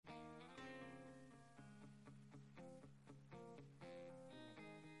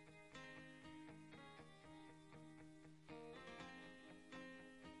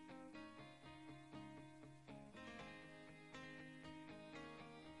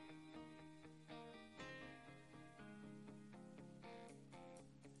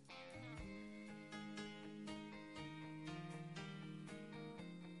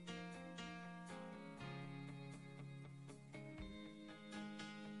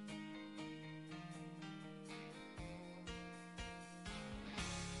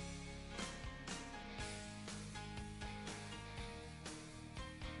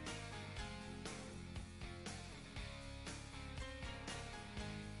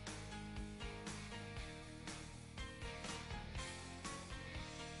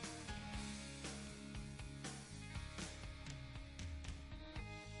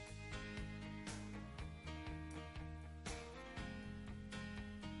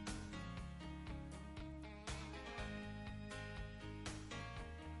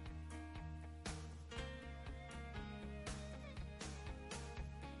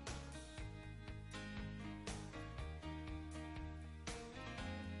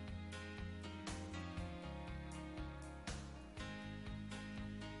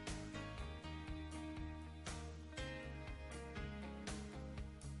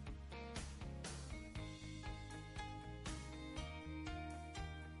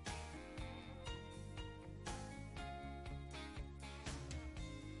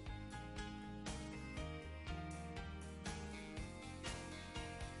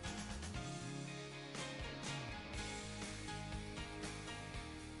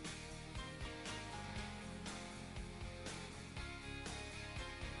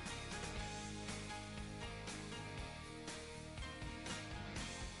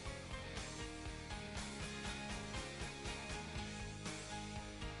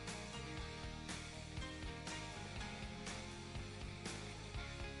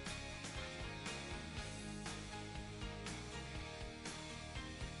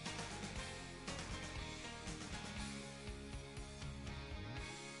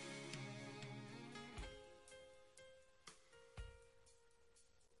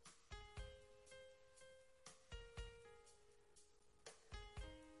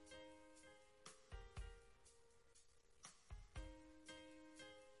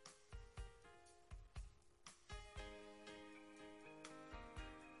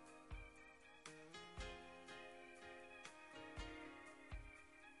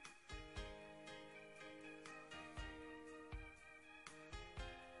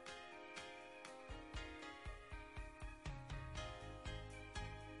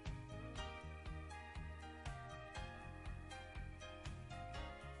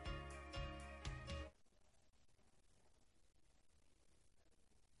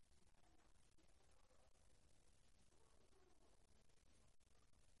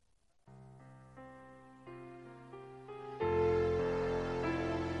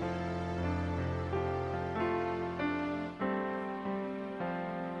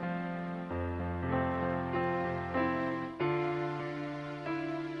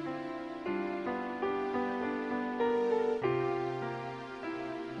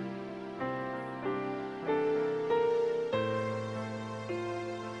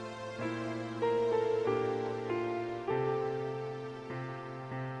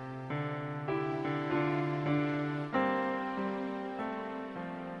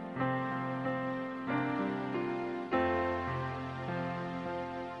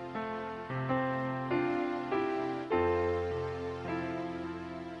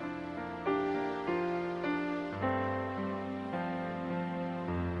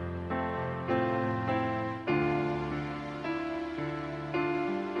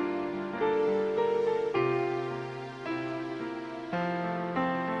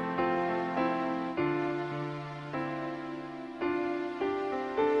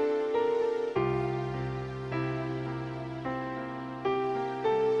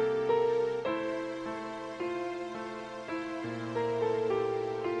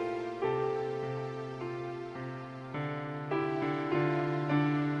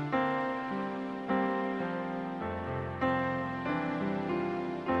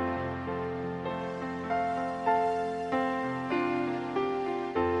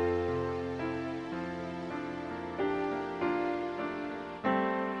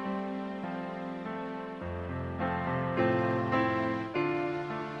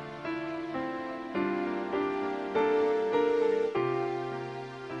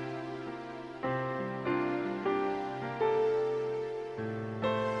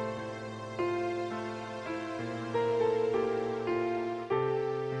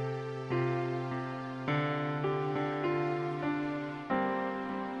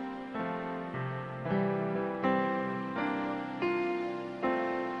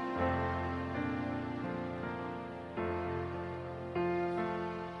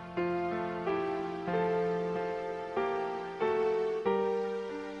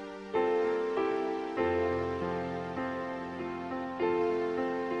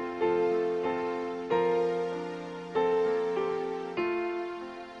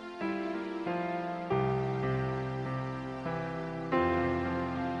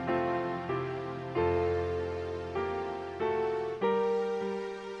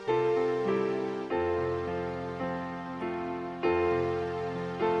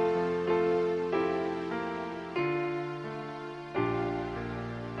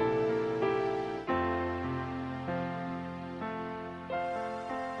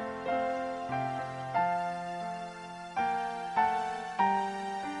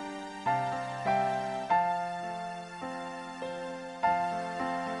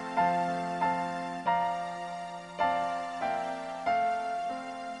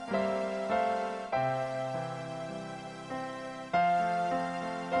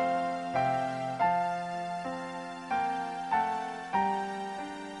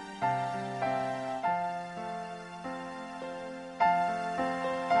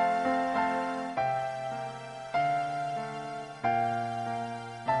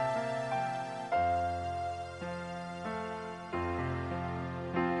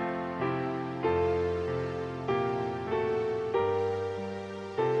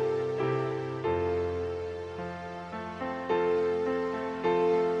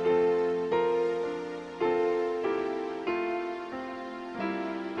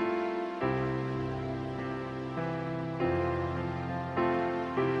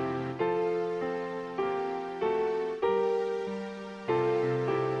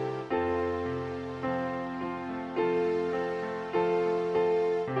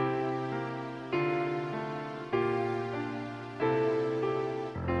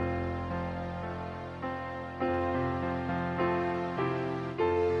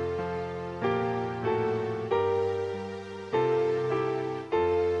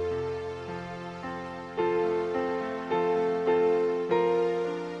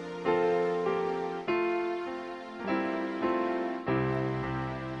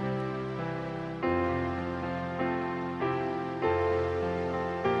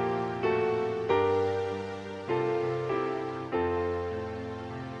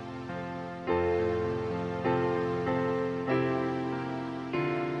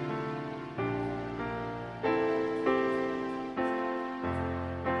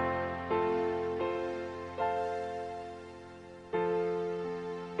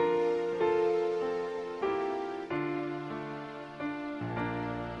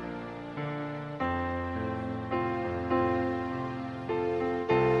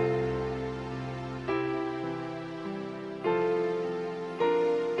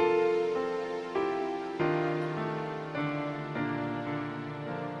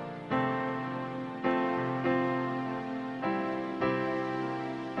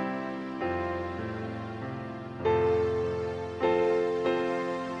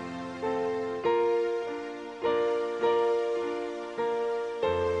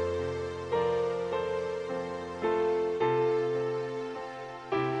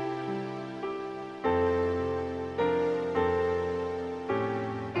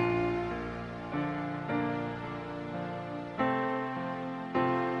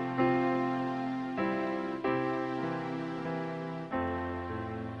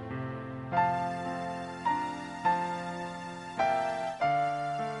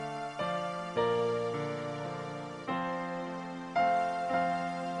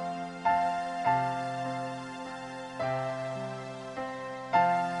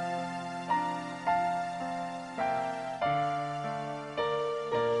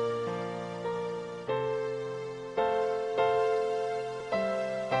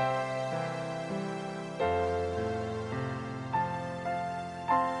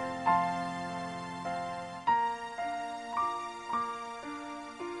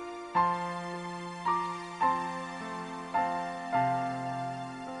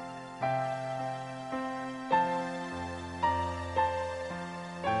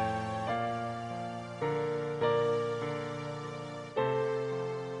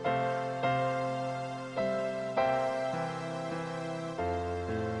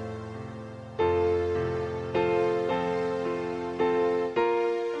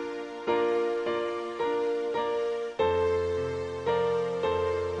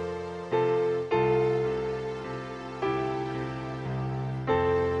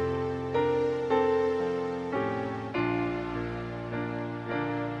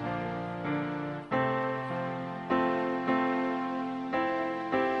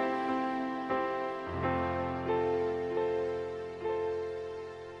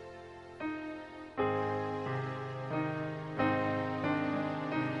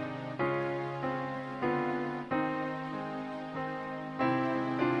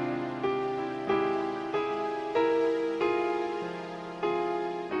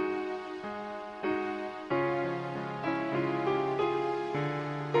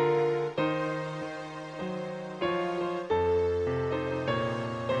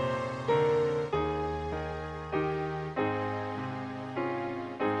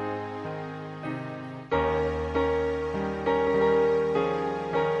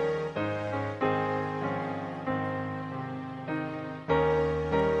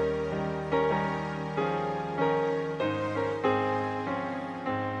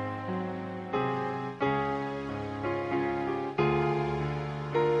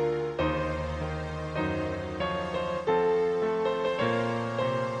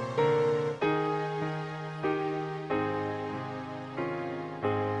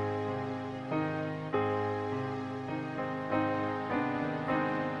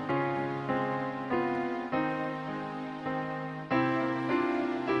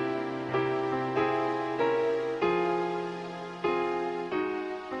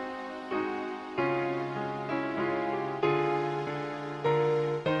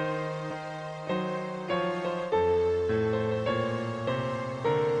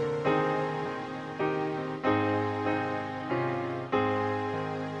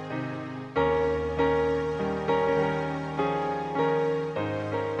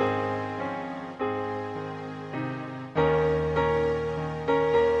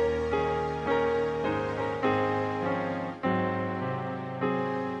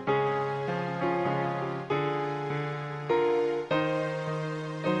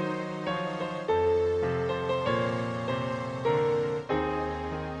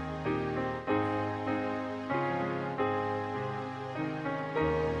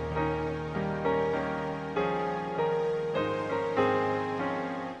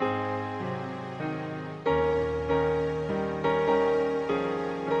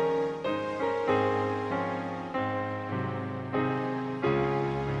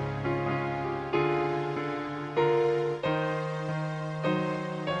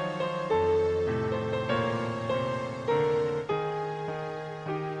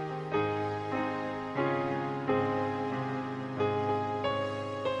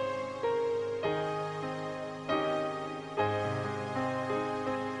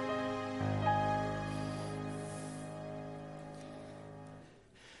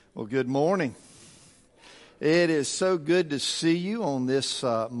Well, good morning. It is so good to see you on this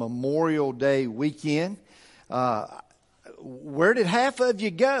Memorial Day weekend. Where did half of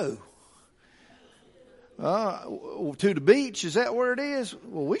you go? To the beach. Is that where it is?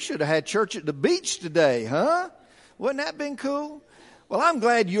 Well, we should have had church at the beach today, huh? Wouldn't that been cool? Well, I'm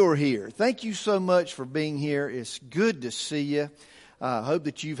glad you're here. Thank you so much for being here. It's good to see you. I hope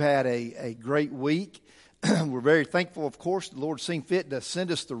that you've had a great week. We're very thankful, of course, the Lord seemed fit to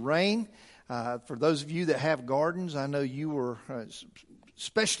send us the rain. For those of you that have gardens, I know you were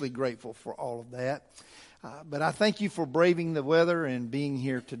especially grateful for all of that. But I thank you for braving the weather and being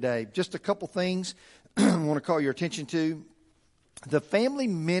here today. Just a couple things I want to call your attention to. The Family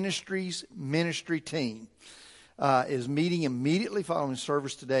Ministries ministry team is meeting immediately following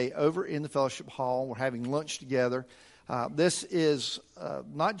service today over in the fellowship hall. We're having lunch together. This is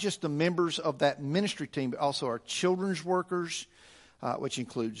not just the members of that ministry team, but also our children's workers, which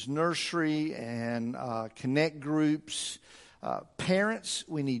includes nursery and connect groups. Parents,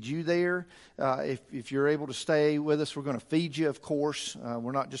 we need you there. If you're able to stay with us, we're going to feed you, of course.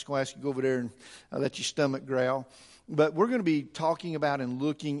 We're not just going to ask you to go over there and let your stomach growl. But we're going to be talking about and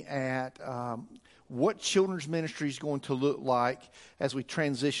looking at what children's ministry is going to look like as we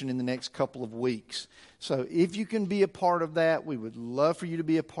transition in the next couple of weeks. So if you can be a part of that, we would love for you to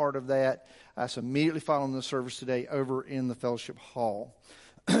be a part of that. So immediately following the service today over in the fellowship hall.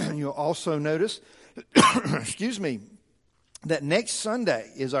 You'll also notice, excuse me, that next Sunday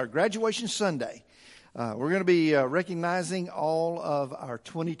is our graduation Sunday. We're going to be recognizing all of our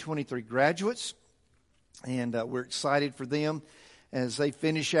 2023 graduates, and we're excited for them as they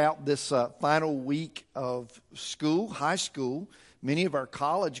finish out this final week of school, high school. Many of our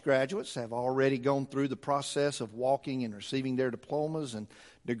college graduates have already gone through the process of walking and receiving their diplomas and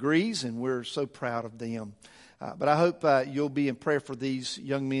degrees, and we're so proud of them. But I hope you'll be in prayer for these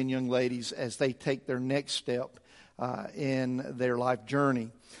young men, young ladies, as they take their next step in their life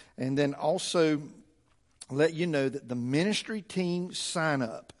journey. And then also let you know that the ministry team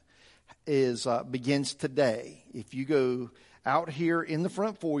sign-up begins today. If you go out here in the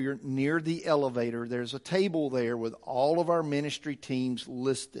front foyer near the elevator, there's a table there with all of our ministry teams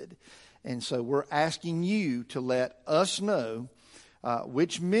listed. And so we're asking you to let us know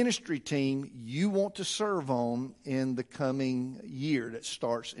which ministry team you want to serve on in the coming year that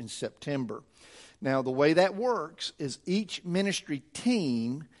starts in September. Now, the way that works is each ministry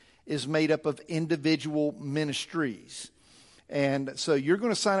team is made up of individual ministries. And so you're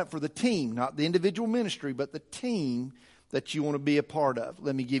going to sign up for the team, not the individual ministry, but the team that you want to be a part of.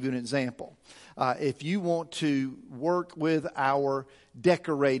 Let me give you an example. If you want to work with our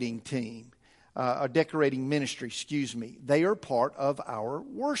decorating team, our decorating ministry, they are part of our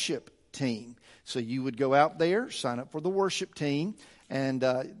worship team. So you would go out there, sign up for the worship team, and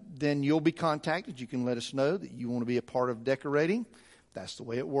then you'll be contacted. You can let us know that you want to be a part of decorating. That's the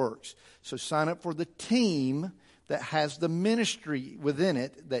way it works. So sign up for the team that has the ministry within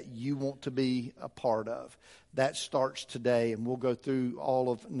it that you want to be a part of. That starts today, and we'll go through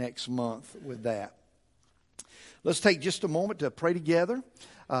all of next month with that. Let's take just a moment to pray together.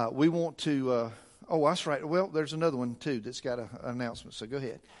 We want to, that's right. Well, there's another one, too, that's got an announcement. So go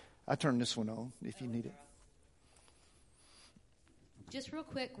ahead. I turn this one on if you need it. Just real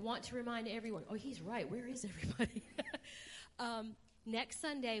quick, want to remind everyone. Oh, he's right. Where is everybody? Next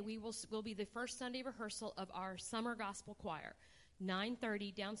Sunday, will be the first Sunday rehearsal of our summer gospel choir.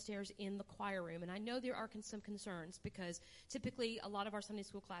 9:30 downstairs in the choir room. And I know there are some concerns because typically a lot of our Sunday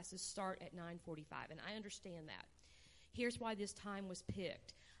school classes start at 9:45, and I understand that. Here's why this time was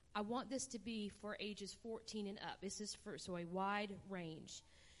picked. I want this to be for ages 14 and up. This is so a wide range.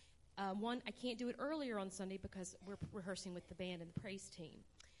 One, I can't do it earlier on Sunday because we're rehearsing with the band and the praise team.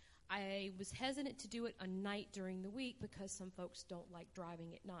 I was hesitant to do it a night during the week because some folks don't like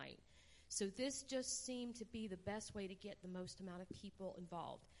driving at night. So this just seemed to be the best way to get the most amount of people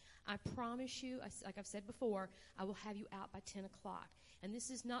involved. I promise you, like I've said before, I will have you out by 10 o'clock. And this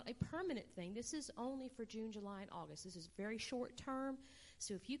is not a permanent thing. This is only for June, July, and August. This is very short term.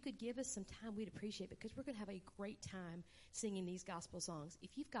 So if you could give us some time, we'd appreciate it because we're going to have a great time singing these gospel songs.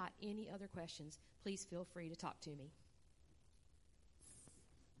 If you've got any other questions, please feel free to talk to me.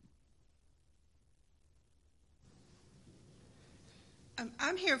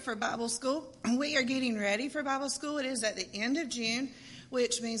 I'm here for Bible school. We are getting ready for Bible school. It is at the end of June,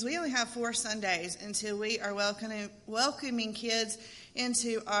 which means we only have 4 Sundays until we are welcoming kids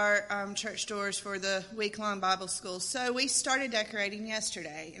into our church doors for the week-long Bible school. So we started decorating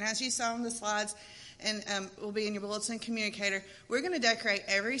yesterday. And as you saw on the slides, and will be in your bulletin communicator, we're going to decorate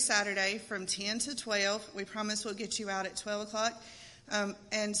every Saturday from 10 to 12. We promise we'll get you out at 12 o'clock.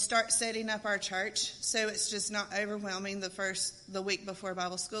 and start setting up our church so it's just not overwhelming the week before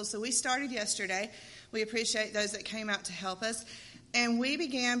Bible school. So we started yesterday. We appreciate those that came out to help us. And we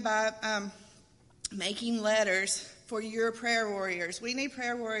began by making letters for your prayer warriors. We need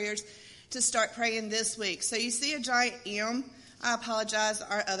prayer warriors to start praying this week. So you see a giant M. I apologize,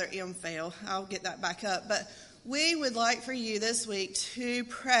 our other M failed. I'll get that back up. But we would like for you this week to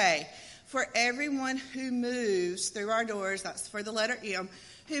pray for everyone who moves through our doors. That's for the letter M.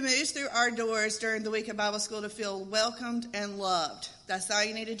 Who moves through our doors during the week of Bible school to feel welcomed and loved. That's all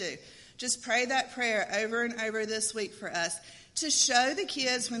you need to do. Just pray that prayer over and over this week for us to show the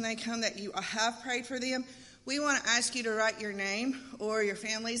kids when they come that you have prayed for them. We want to ask you to write your name or your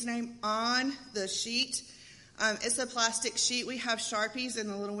family's name on the sheet. It's a plastic sheet. We have Sharpies in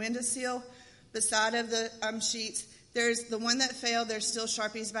the little windowsill beside of the sheets. There's the one that failed. There's still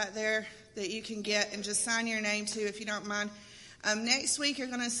Sharpies back there that you can get and just sign your name to if you don't mind. Next week you're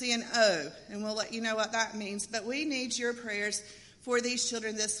going to see an O, and we'll let you know what that means. But we need your prayers for these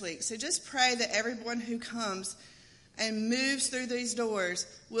children this week. So just pray that everyone who comes and moves through these doors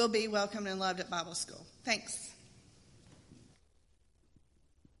will be welcomed and loved at Bible school. Thanks.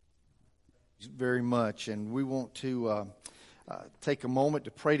 Very much, and we want to take a moment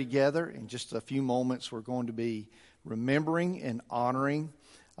to pray together. In just a few moments, we're going to be remembering and honoring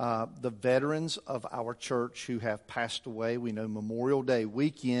the veterans of our church who have passed away. We know Memorial Day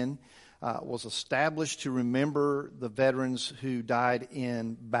weekend was established to remember the veterans who died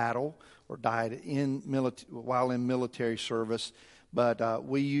in battle or died while in military service. But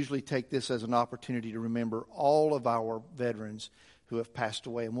we usually take this as an opportunity to remember all of our veterans who have passed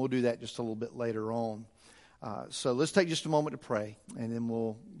away, and we'll do that just a little bit later on. So let's take just a moment to pray, and then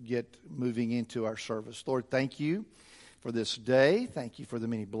we'll get moving into our service. Lord, thank you for this day. Thank you for the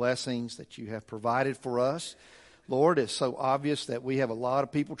many blessings that you have provided for us. Lord, it's so obvious that we have a lot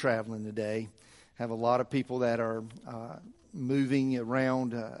of people traveling today, have a lot of people that are moving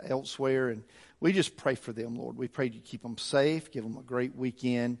around elsewhere, and we just pray for them, Lord. We pray you keep them safe, give them a great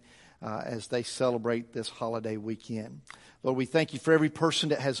weekend as they celebrate this holiday weekend. Lord, we thank you for every person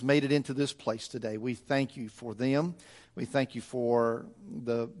that has made it into this place today. We thank you for them. We thank you for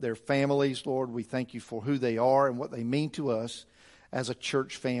their families, Lord. We thank you for who they are and what they mean to us as a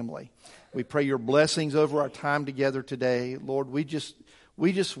church family. We pray your blessings over our time together today. Lord, we just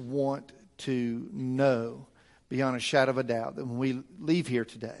want to know beyond a shadow of a doubt that when we leave here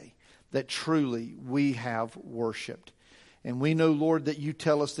today, that truly we have worshiped. And we know, Lord, that you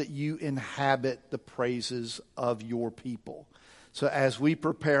tell us that you inhabit the praises of your people. So as we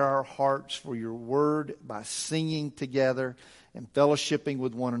prepare our hearts for your word by singing together and fellowshipping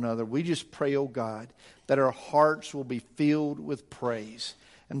with one another, we just pray, oh God, that our hearts will be filled with praise.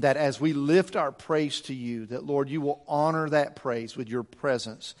 And that as we lift our praise to you, that, Lord, you will honor that praise with your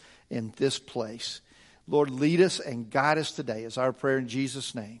presence in this place. Lord, lead us and guide us today is our prayer in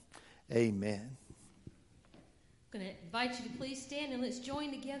Jesus' name. Amen. I'm going to invite you to please stand and let's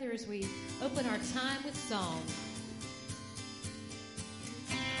join together as we open our time with song.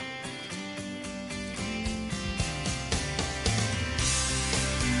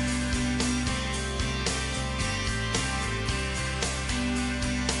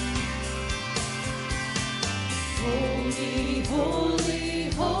 Holy, holy,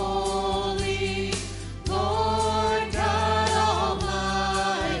 holy, Lord God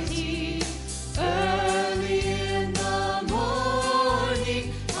Almighty, early in the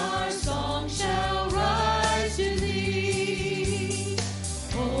morning our song shall rise to thee.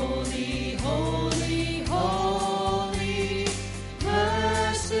 Holy, holy, holy,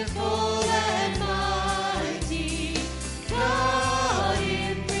 merciful and mighty, God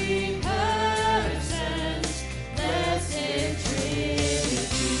in 3 persons, blessed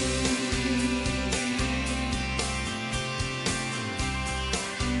Trinity.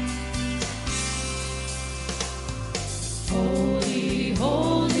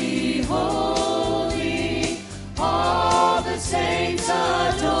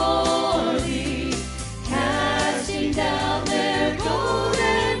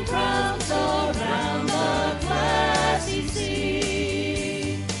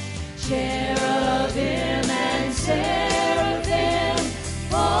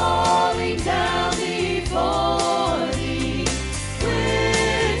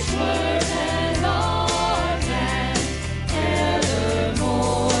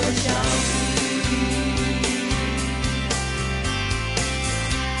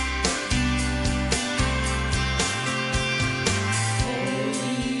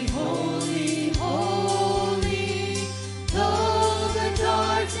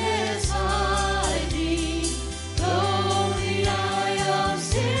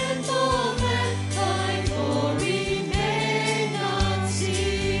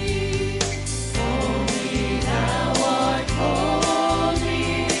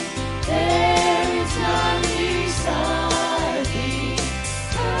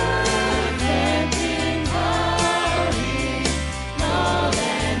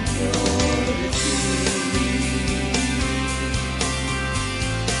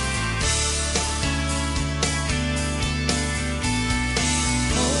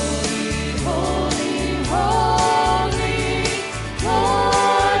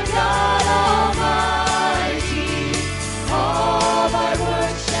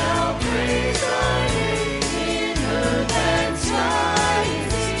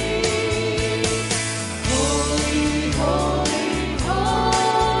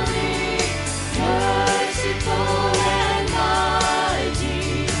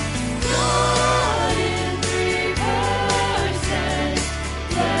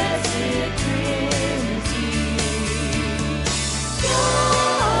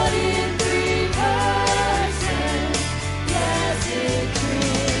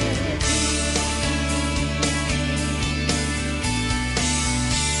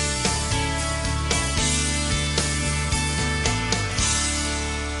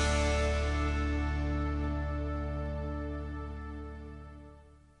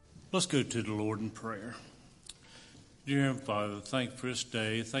 Let's go to the Lord in prayer. Dear Heavenly Father, thank you for this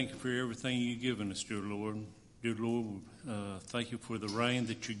day. Thank you for everything you've given us, dear Lord. Dear Lord, thank you for the rain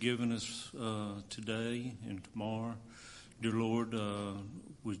that you've given us today and tomorrow. Dear Lord,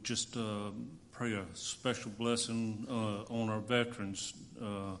 we just pray a special blessing on our veterans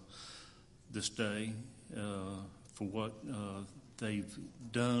this day for what they've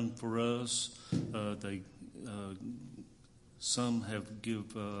done for us. Some have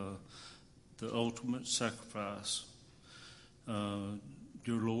give the ultimate sacrifice. Dear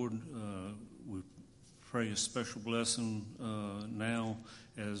Lord, we pray a special blessing now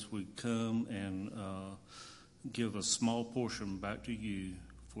as we come and give a small portion back to you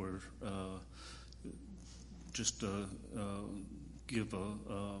for just give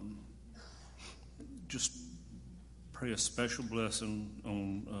just pray a special blessing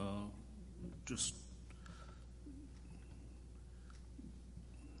on just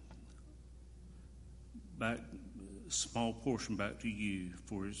back, small portion back to you,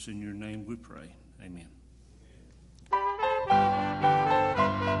 for it's in your name we pray. Amen.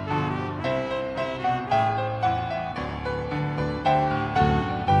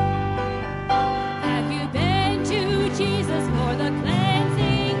 Have you been to Jesus for the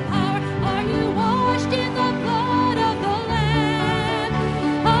cleansing power? Are you washed in the blood of the Lamb?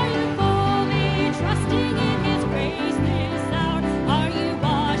 Are you fully trusting in His grace this hour? Are you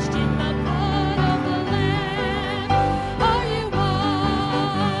washed in the blood of the Lamb? Are you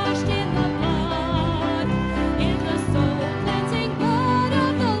washed in the blood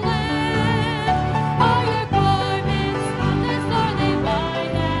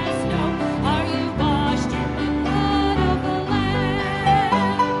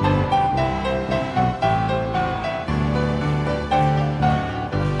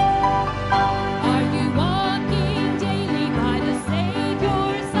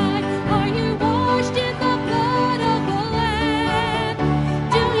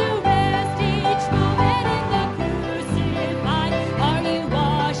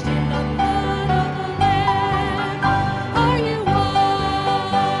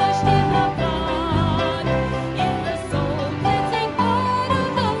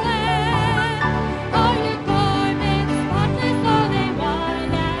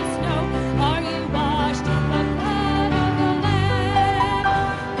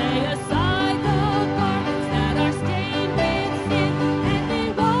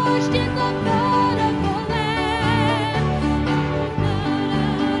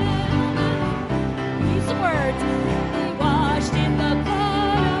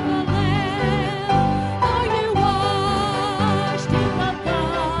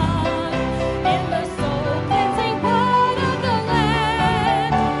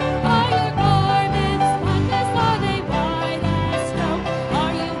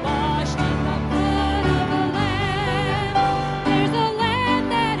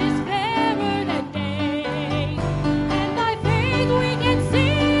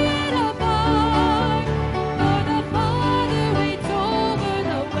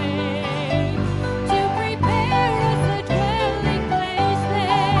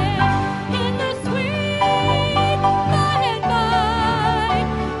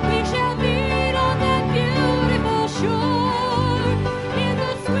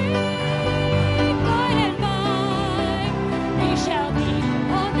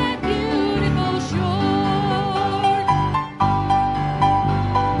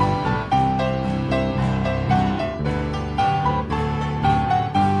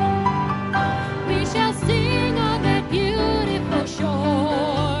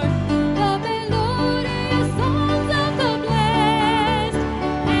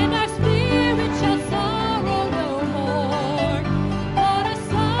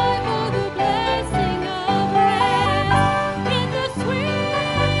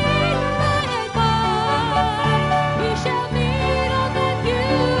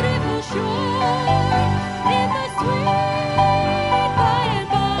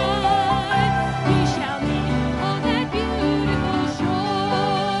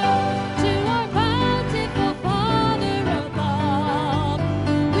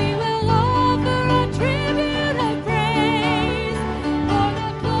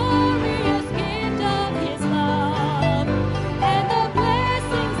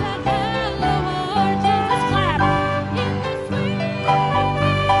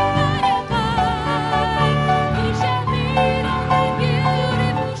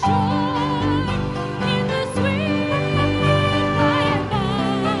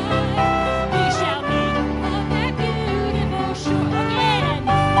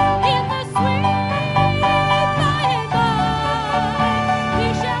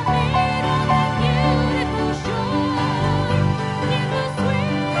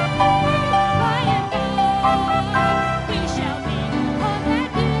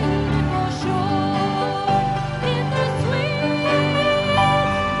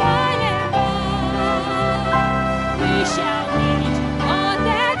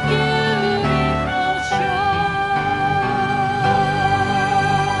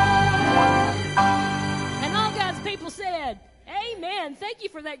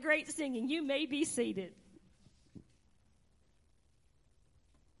for that great singing. You may be seated.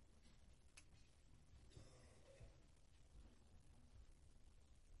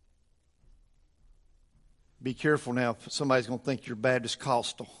 Be careful now. Somebody's going to think you're Baptist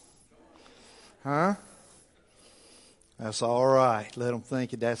Costal. Huh? That's all right. Let them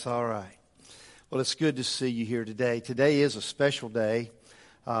think that's all right. Well, it's good to see you here today. Today is a special day.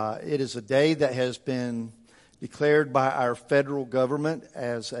 It is a day that has been declared by our federal government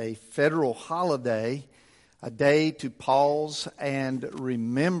as a federal holiday, a day to pause and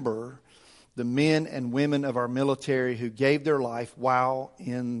remember the men and women of our military who gave their life while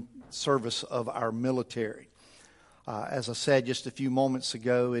in service of our military. As I said just a few moments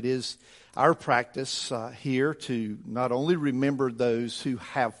ago, it is our practice here to not only remember those who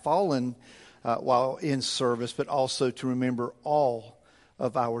have fallen while in service, but also to remember all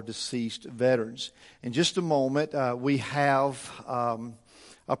of our deceased veterans. In just a moment, we have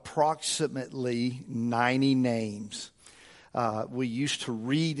approximately 90 names. We used to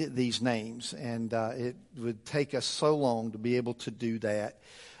read these names, and it would take us so long to be able to do that.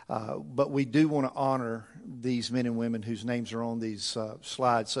 But we do want to honor these men and women whose names are on these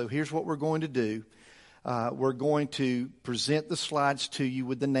slides. So here's what we're going to do. We're going to present the slides to you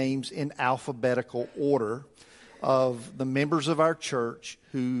with the names in alphabetical order of the members of our church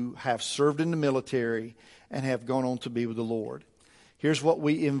who have served in the military and have gone on to be with the Lord. Here's what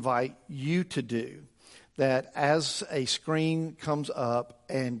we invite you to do. That as a screen comes up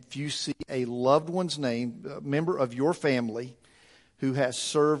and if you see a loved one's name, a member of your family who has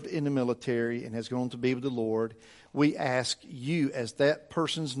served in the military and has gone to be with the Lord, we ask you, as that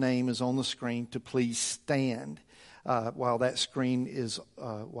person's name is on the screen, to please stand while that screen is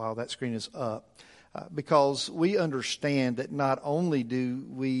up, because we understand that not only do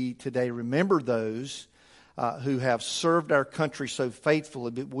we today remember those who have served our country so faithfully,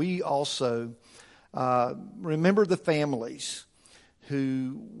 but we also remember the families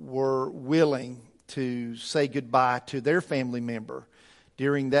who were willing to say goodbye to their family member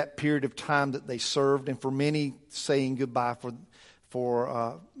during that period of time that they served, and for many saying goodbye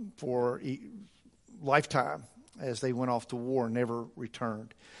for lifetime as they went off to war and never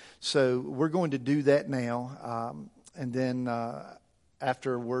returned. So we're going to do that now, and then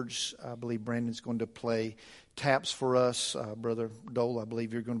afterwards, I believe Brandon's going to play taps for us. Brother Dole, I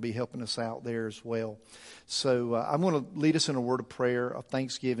believe you're going to be helping us out there as well. So I'm going to lead us in a word of prayer of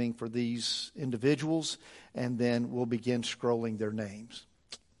thanksgiving for these individuals, and then we'll begin scrolling their names.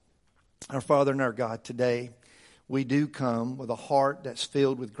 Our Father and our God, today we do come with a heart that's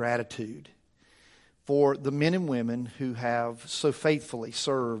filled with gratitude for the men and women who have so faithfully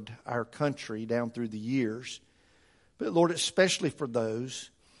served our country down through the years. But Lord, especially for those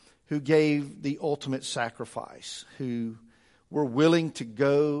who gave the ultimate sacrifice, who were willing to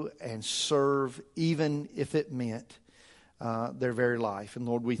go and serve even if it meant their very life. And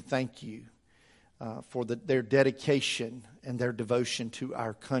Lord, we thank you for their dedication and their devotion to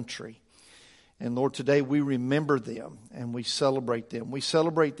our country. And Lord, today we remember them and we celebrate them. We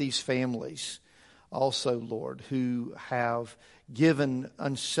celebrate these families also, Lord, who have given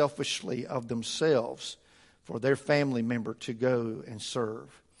unselfishly of themselves for their family member to go and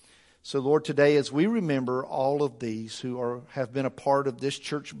serve. So, Lord, today as we remember all of these who have been a part of this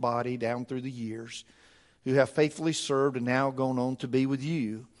church body down through the years, who have faithfully served and now gone on to be with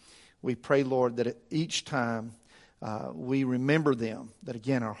you, we pray, Lord, that each time we remember them, that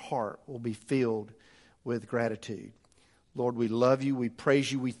again our heart will be filled with gratitude. Lord, we love you, we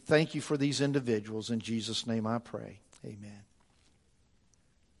praise you, we thank you for these individuals. In Jesus' name I pray. Amen.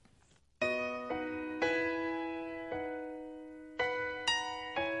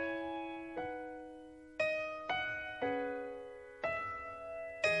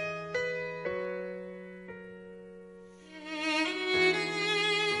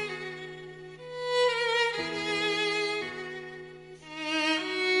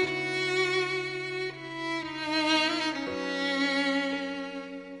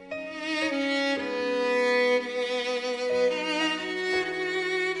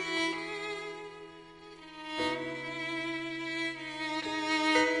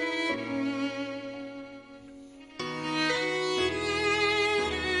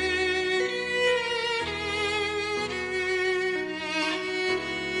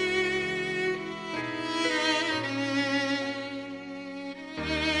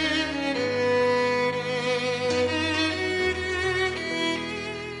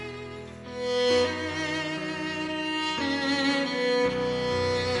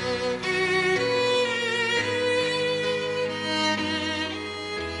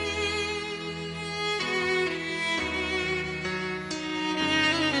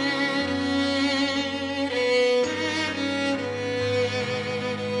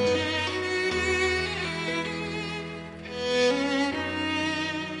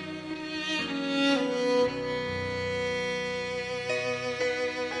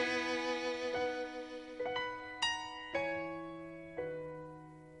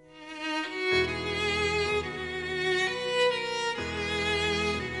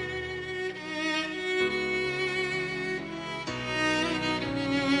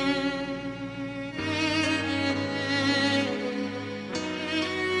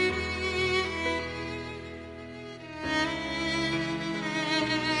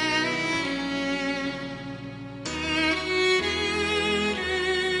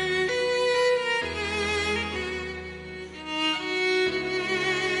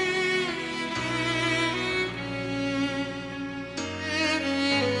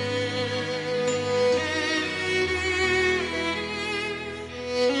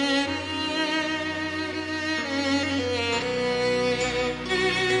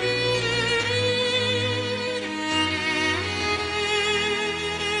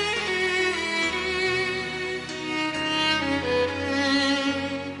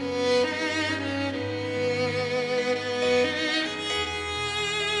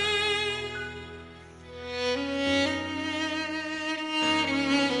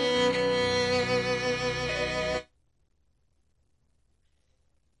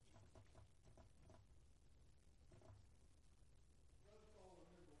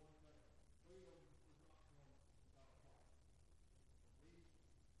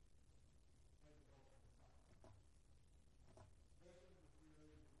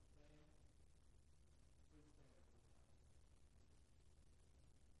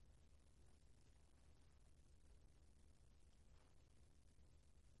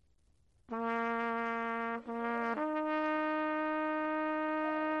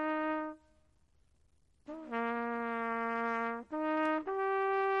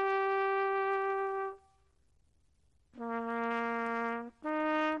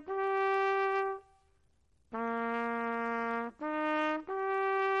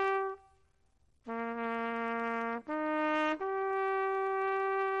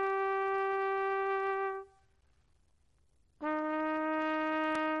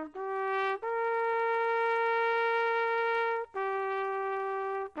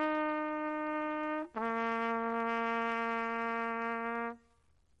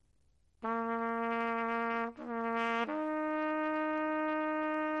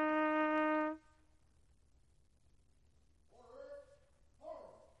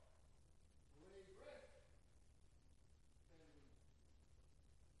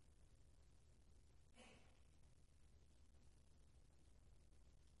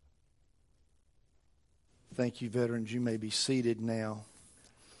 Thank you, veterans. You may be seated now.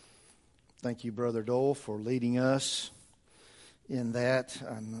 Thank you, Brother Dole, for leading us in that.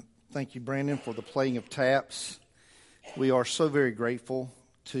 Thank you, Brandon, for the playing of taps. We are so very grateful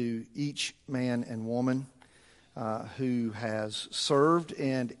to each man and woman who has served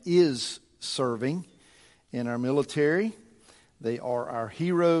and is serving in our military. They are our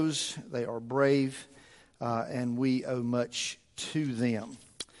heroes. They are brave, and we owe much to them.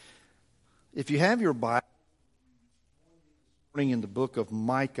 If you have your Bible, in the book of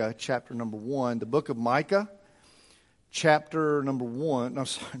Micah, chapter number 1. The book of Micah, chapter number 1. No,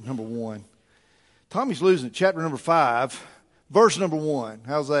 sorry, number 1. Tommy's losing it. Chapter number 5, verse number 1.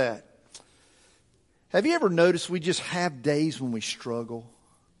 How's that? Have you ever noticed we just have days when we struggle?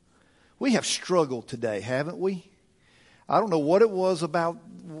 We have struggled today, haven't we? I don't know what it was about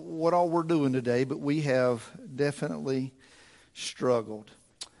what all we're doing today, but we have definitely struggled.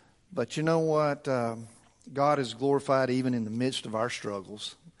 But you know what? God is glorified even in the midst of our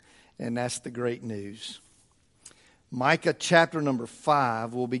struggles, and that's the great news. Micah chapter number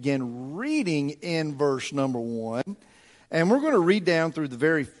 5, we'll begin reading in verse number 1, and we're going to read down through the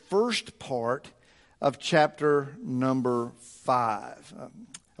very first part of chapter number 5,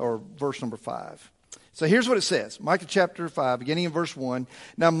 or verse number 5. So here's what it says, Micah chapter 5, beginning in verse 1.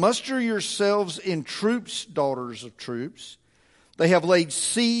 Now muster yourselves in troops, daughters of troops. They have laid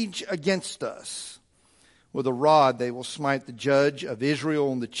siege against us. With a rod they will smite the judge of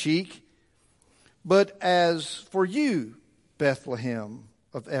Israel on the cheek. But as for you, Bethlehem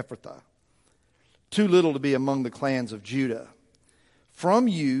of Ephrathah, too little to be among the clans of Judah, from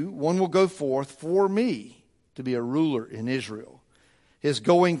you one will go forth for me to be a ruler in Israel. His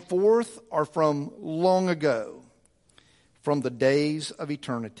going forth are from long ago, from the days of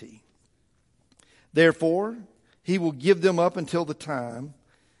eternity. Therefore, he will give them up until the time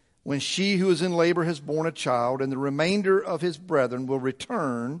when she who is in labor has borne a child, and the remainder of his brethren will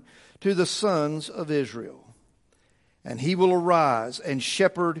return to the sons of Israel. And he will arise and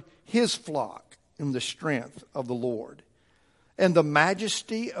shepherd his flock in the strength of the Lord, and the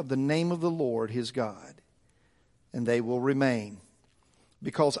majesty of the name of the Lord his God. And they will remain,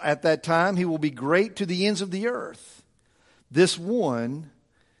 because at that time he will be great to the ends of the earth. This one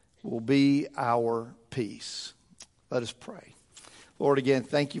will be our peace. Let us pray. Lord, again,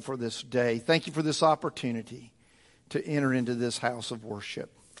 thank you for this day. Thank you for this opportunity to enter into this house of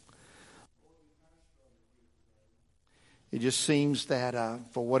worship. It just seems that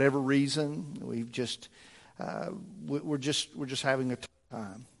for whatever reason, we're just having a tough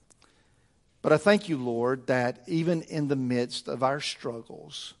time. But I thank you, Lord, that even in the midst of our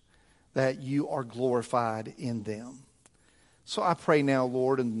struggles, that you are glorified in them. So I pray now,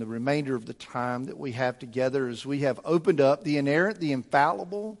 Lord, in the remainder of the time that we have together, as we have opened up the inerrant, the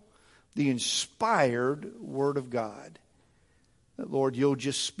infallible, the inspired Word of God, that, Lord, you'll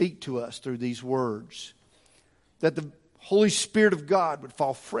just speak to us through these words, that the Holy Spirit of God would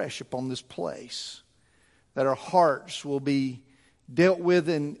fall fresh upon this place, that our hearts will be dealt with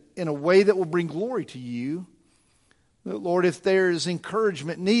in a way that will bring glory to you. That, Lord, if there is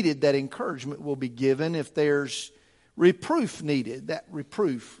encouragement needed, that encouragement will be given. If there's reproof needed, that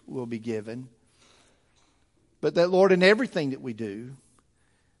reproof will be given. But that, Lord, in everything that we do,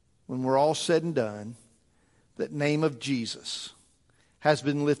 when we're all said and done, that name of Jesus has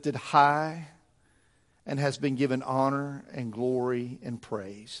been lifted high and has been given honor and glory and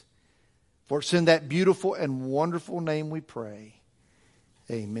praise. For it's in that beautiful and wonderful name we pray.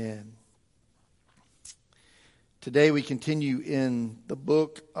 Amen. Today we continue in the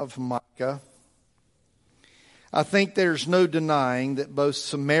book of Micah. I think there's no denying that both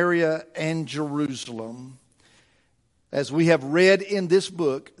Samaria and Jerusalem, as we have read in this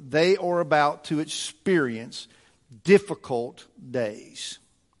book, they are about to experience difficult days.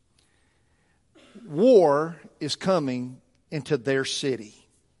 War is coming into their city.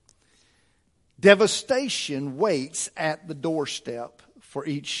 Devastation waits at the doorstep for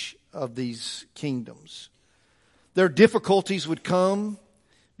each of these kingdoms. Their difficulties would come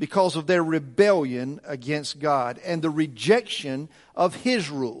because of their rebellion against God and the rejection of His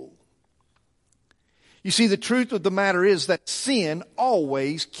rule. You see, the truth of the matter is that sin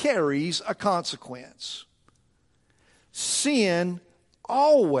always carries a consequence. Sin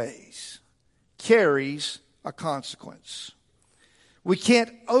always carries a consequence. We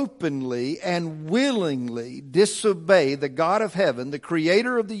can't openly and willingly disobey the God of heaven, the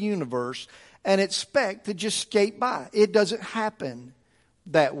creator of the universe, and expect to just skate by. It doesn't happen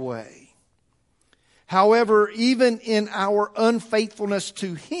that way. However, even in our unfaithfulness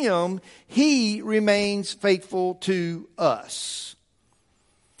to Him, He remains faithful to us.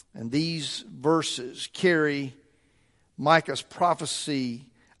 And these verses carry Micah's prophecy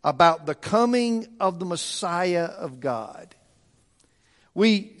about the coming of the Messiah of God.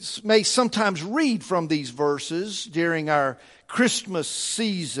 We may sometimes read from these verses during our Christmas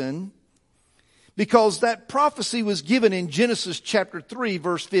season because that prophecy was given in Genesis chapter 3,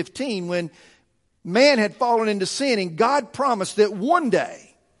 verse 15, when man had fallen into sin, and God promised that one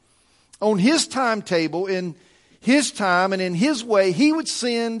day, on His timetable, in His time and in His way, He would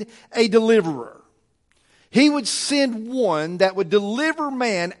send a deliverer. He would send one that would deliver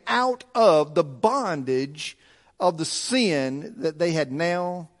man out of the bondage of the sin that they had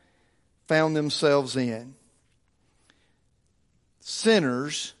now found themselves in.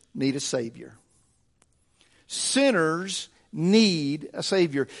 Sinners need a Savior. Sinners need a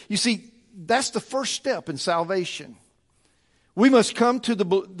Savior. You see, that's the first step in salvation. We must come to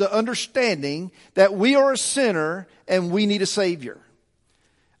the understanding that we are a sinner and we need a Savior.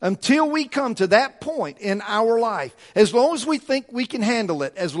 Until we come to that point in our life, as long as we think we can handle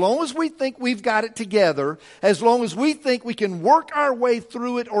it, as long as we think we've got it together, as long as we think we can work our way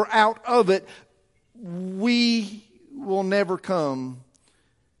through it or out of it, we will never come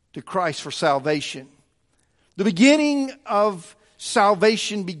to Christ for salvation. The beginning of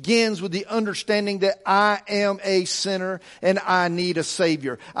salvation begins with the understanding that I am a sinner and I need a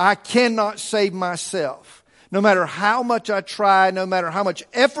Savior. I cannot save myself. No matter how much I try, no matter how much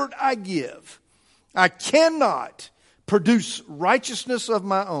effort I give, I cannot produce righteousness of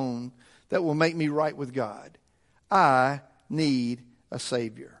my own that will make me right with God. I need a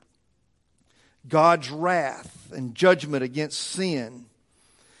Savior. God's wrath and judgment against sin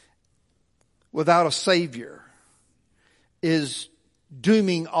without a Savior is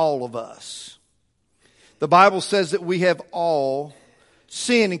dooming all of us. The Bible says that we have all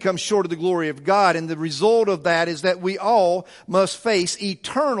sinned and come short of the glory of God, and the result of that is that we all must face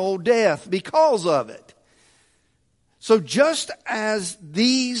eternal death because of it. So just as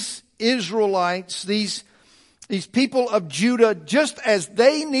these Israelites, these people of Judah, just as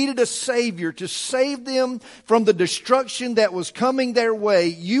they needed a Savior to save them from the destruction that was coming their way,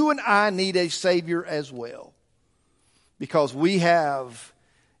 you and I need a Savior as well. Because we have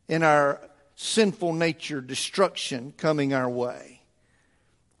in our sinful nature destruction coming our way.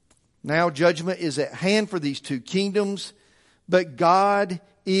 Now judgment is at hand for these two kingdoms, but God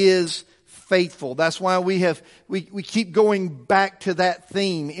is faithful. That's why we keep going back to that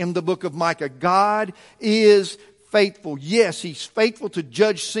theme in the book of Micah. God is faithful. Yes, He's faithful to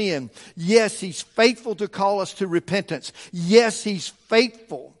judge sin. Yes, He's faithful to call us to repentance. Yes, He's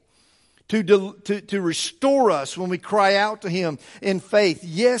faithful to restore us when we cry out to Him in faith.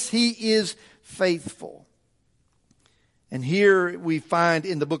 Yes, He is faithful. And here we find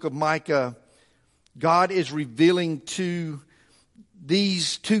in the book of Micah, God is revealing to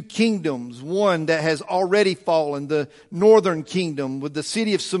these two kingdoms, one that has already fallen, the northern kingdom with the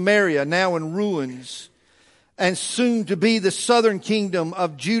city of Samaria now in ruins, and soon to be the southern kingdom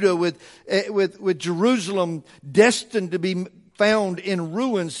of Judah with Jerusalem destined to be found in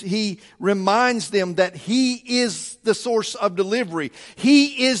ruins. He reminds them that He is the source of delivery.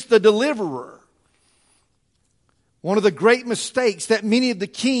 He is the deliverer. One of the great mistakes that many of the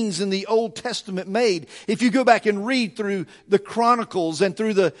kings in the Old Testament made, if you go back and read through the Chronicles and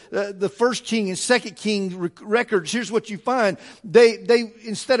through the First King and Second King records, here's what you find. They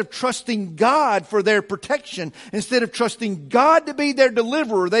instead of trusting God for their protection, instead of trusting God to be their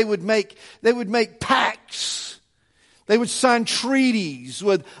deliverer, they would make pacts. They would sign treaties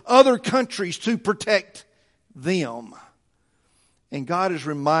with other countries to protect them. And God is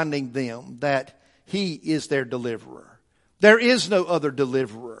reminding them that He is their deliverer. There is no other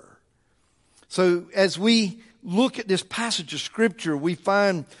deliverer. So as we look at this passage of Scripture, we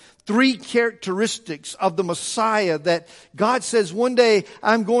find three characteristics of the Messiah that God says one day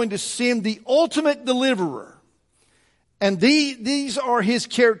I'm going to send the ultimate deliverer. And these are His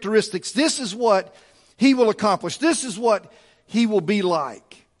characteristics. This is what He will accomplish. This is what He will be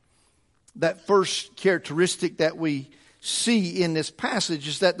like. That first characteristic that we see in this passage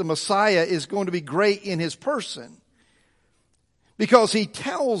is that the Messiah is going to be great in His person. Because He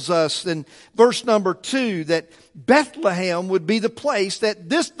tells us in verse number 2 that Bethlehem would be the place that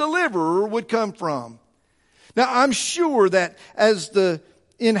this deliverer would come from. Now I'm sure that as the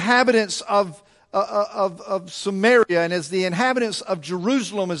inhabitants of Samaria and as the inhabitants of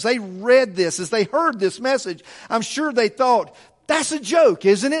Jerusalem, as they read this, as they heard this message, I'm sure they thought, that's a joke,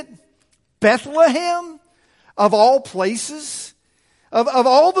 isn't it? Bethlehem? Of all places, of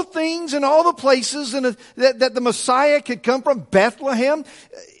all the things and all the places and that the Messiah could come from, Bethlehem.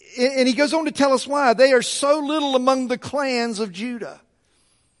 And He goes on to tell us why. They are so little among the clans of Judah.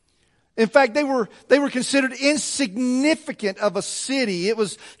 In fact, they were considered insignificant of a city. It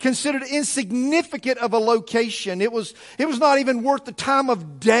was considered insignificant of a location. It was not even worth the time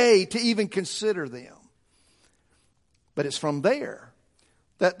of day to even consider them. But it's from there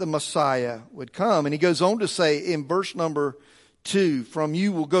that the Messiah would come. And he goes on to say in verse number 2, from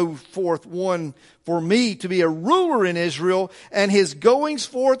you will go forth one for me to be a ruler in Israel, and his goings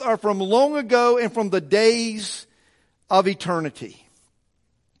forth are from long ago and from the days of eternity.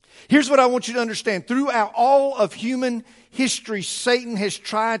 Here's what I want you to understand. Throughout all of human history, Satan has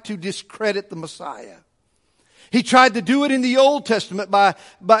tried to discredit the Messiah. He tried to do it in the Old Testament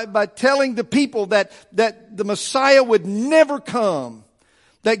by telling the people that the Messiah would never come.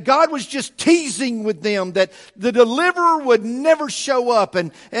 That God was just teasing with them, that the deliverer would never show up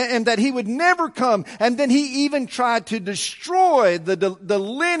and that he would never come. And then he even tried to destroy the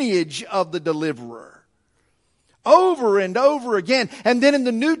lineage of the deliverer. Over and over again. And then in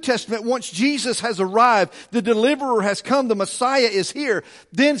the New Testament, once Jesus has arrived, the deliverer has come, the Messiah is here,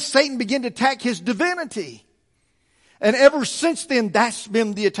 then Satan began to attack his divinity. And ever since then, that's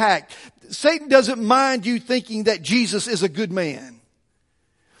been the attack. Satan doesn't mind you thinking that Jesus is a good man.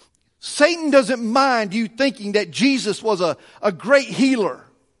 Satan doesn't mind you thinking that Jesus was a great healer.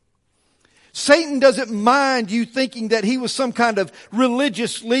 Satan doesn't mind you thinking that he was some kind of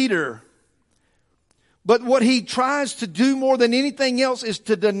religious leader. But what he tries to do more than anything else is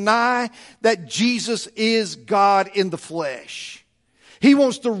to deny that Jesus is God in the flesh. He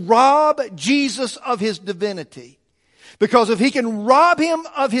wants to rob Jesus of his divinity. Because if he can rob him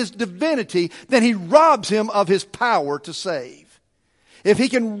of his divinity, then he robs him of his power to save. If he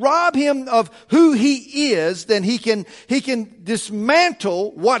can rob him of who he is, then he can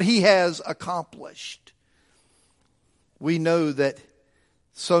dismantle what he has accomplished. We know that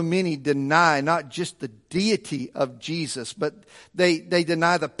so many deny not just the deity of Jesus, but they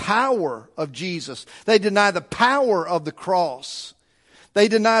deny the power of Jesus. They deny the power of the cross. They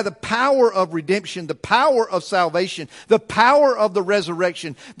deny the power of redemption, the power of salvation, the power of the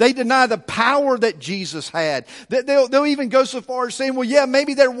resurrection. They deny the power that Jesus had. They'll even go so far as saying, well, yeah,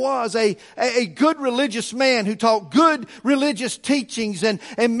 maybe there was a good religious man who taught good religious teachings, and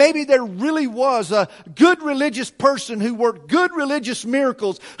maybe there really was a good religious person who worked good religious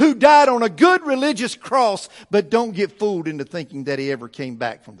miracles, who died on a good religious cross, but don't get fooled into thinking that he ever came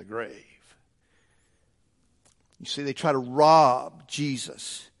back from the grave. You see, they try to rob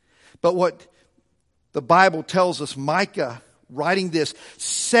Jesus. But what the Bible tells us, Micah writing this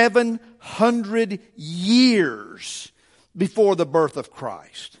 700 years before the birth of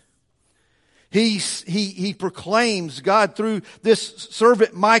Christ. He proclaims, God through this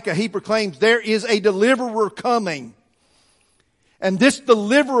servant Micah, he proclaims there is a deliverer coming. And this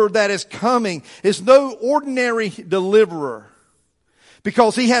deliverer that is coming is no ordinary deliverer.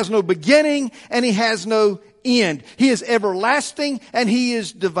 Because he has no beginning and he has no end. He is everlasting and he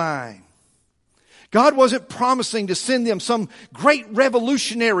is divine. God wasn't promising to send them some great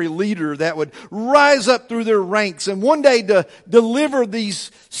revolutionary leader that would rise up through their ranks and one day to deliver these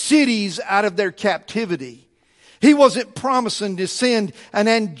cities out of their captivity. He wasn't promising to send an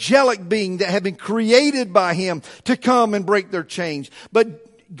angelic being that had been created by him to come and break their chains. But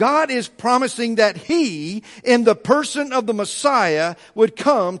God is promising that he, in the person of the Messiah, would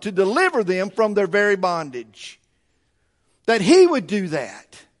come to deliver them from their very bondage. That he would do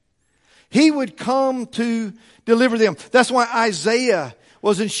that. He would come to deliver them. That's why Isaiah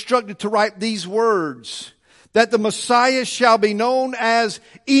was instructed to write these words. That the Messiah shall be known as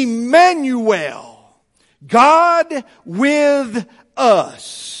Emmanuel. God with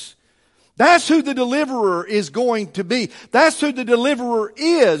us. That's who the deliverer is going to be. That's who the deliverer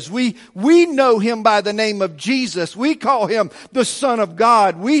is. We know him by the name of Jesus. We call him the Son of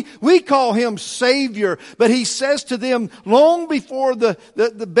God. We call him Savior. But he says to them, long before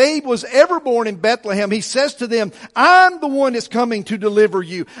the babe was ever born in Bethlehem, he says to them, I'm the one that's coming to deliver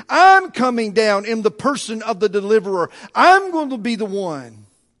you. I'm coming down in the person of the deliverer. I'm going to be the one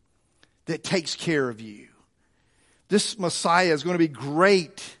that takes care of you. This Messiah is going to be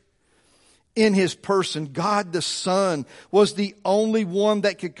great. In his person, God the Son was the only one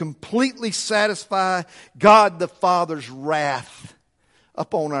that could completely satisfy God the Father's wrath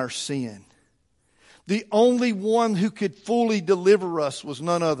upon our sin. The only one who could fully deliver us was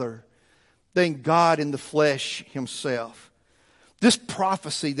none other than God in the flesh himself. This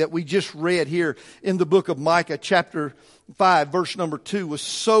prophecy that we just read here in the book of Micah, chapter 5, verse number 2, was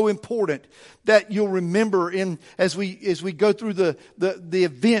so important that you'll remember as we go through the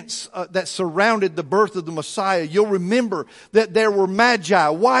events that surrounded the birth of the Messiah. You'll remember that there were magi,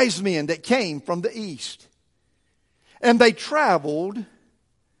 wise men that came from the east. And they traveled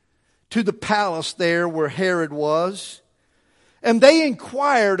to the palace there where Herod was. And they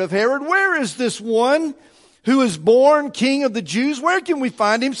inquired of Herod, where is this one who is born king of the Jews? Where can we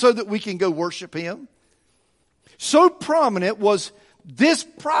find him so that we can go worship him? So prominent was this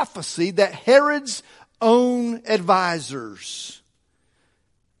prophecy that Herod's own advisors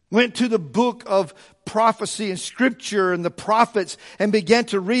went to the book of prophecy and scripture and the prophets and began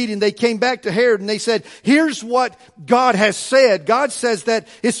to read, and they came back to Herod and they said, here's what God has said. God says that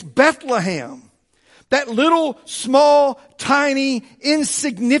it's Bethlehem, that little, small, tiny,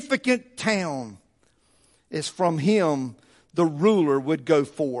 insignificant town. Is from him the ruler would go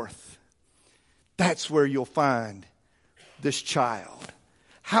forth. That's where you'll find this child.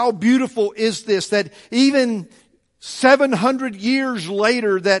 How beautiful is this, that even 700 years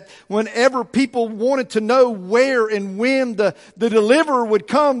later, that whenever people wanted to know where and when the deliverer would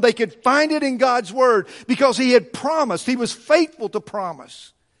come, they could find it in God's Word, because He had promised. He was faithful to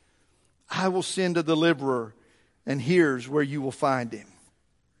promise. I will send a deliverer, and here's where you will find him.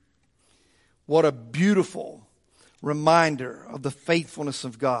 What a beautiful reminder of the faithfulness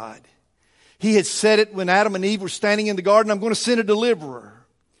of God. He had said it when Adam and Eve were standing in the garden, I'm going to send a deliverer.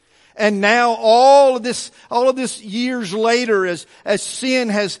 And now all of this years later, as sin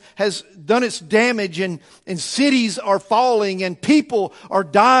has done its damage, and cities are falling and people are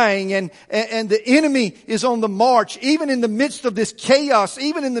dying, and the enemy is on the march, even in the midst of this chaos,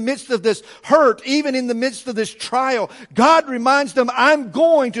 even in the midst of this hurt, even in the midst of this trial, God reminds them, I'm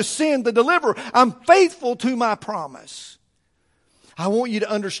going to send the deliverer. I'm faithful to my promise. I want you to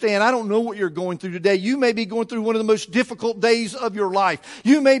understand, I don't know what you're going through today. You may be going through one of the most difficult days of your life.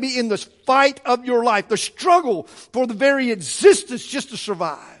 You may be in the fight of your life, the struggle for the very existence just to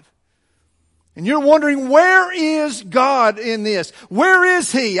survive. And you're wondering, where is God in this? Where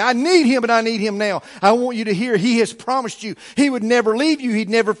is He? I need Him, and I need Him now. I want you to hear, He has promised you He would never leave you. He'd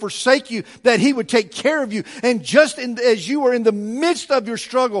never forsake you, that He would take care of you. And just as you are in the midst of your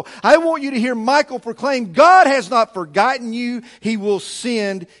struggle, I want you to hear Michael proclaim, God has not forgotten you. He will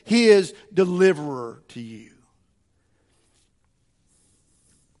send His deliverer to you.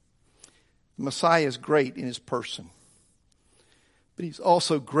 The Messiah is great in His person, but He's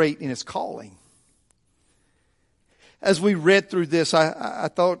also great in His calling. As we read through this, I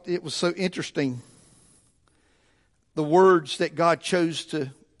thought it was so interesting, the words that God chose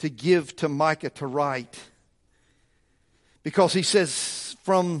to give to Micah to write. Because he says,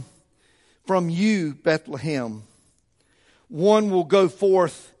 from you, Bethlehem, one will go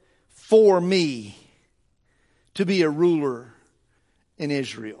forth for me to be a ruler in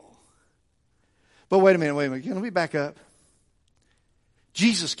Israel. But wait a minute. Can we back up?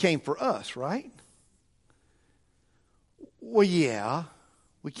 Jesus came for us, right? Well, yeah,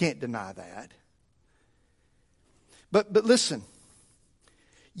 we can't deny that. But listen,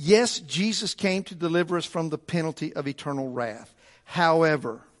 yes, Jesus came to deliver us from the penalty of eternal wrath.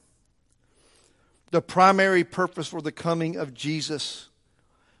 However, the primary purpose for the coming of Jesus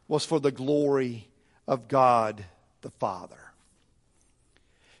was for the glory of God the Father.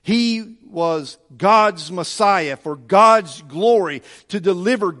 He was God's Messiah for God's glory, to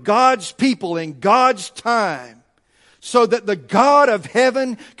deliver God's people in God's time, so that the God of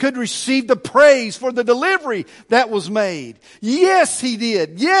heaven could receive the praise for the delivery that was made. Yes, He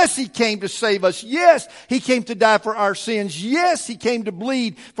did. Yes, He came to save us. Yes, He came to die for our sins. Yes, He came to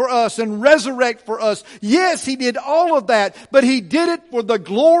bleed for us and resurrect for us. Yes, He did all of that, but He did it for the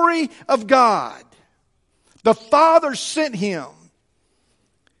glory of God. The Father sent Him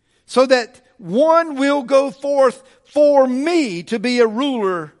so that one will go forth for me to be a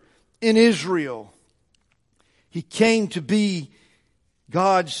ruler in Israel. He came to be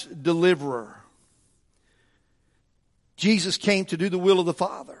God's deliverer. Jesus came to do the will of the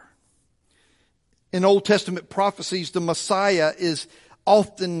Father. In Old Testament prophecies, the Messiah is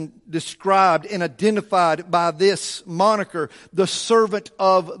often described and identified by this moniker, the servant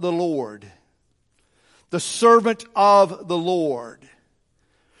of the Lord. The servant of the Lord.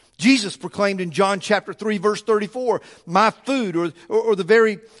 Jesus proclaimed in John chapter 3 verse 34, my food or the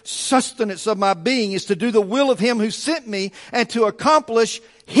very sustenance of my being is to do the will of Him who sent me and to accomplish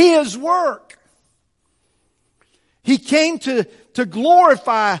His work. He came to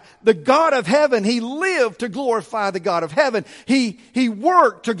glorify the God of heaven. He lived to glorify the God of heaven. He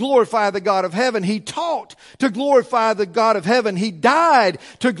worked to glorify the God of heaven. He taught to glorify the God of heaven. He died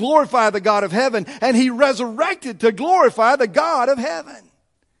to glorify the God of heaven. And He resurrected to glorify the God of heaven.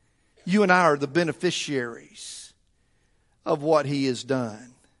 You and I are the beneficiaries of what He has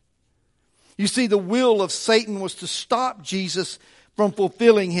done. You see, the will of Satan was to stop Jesus from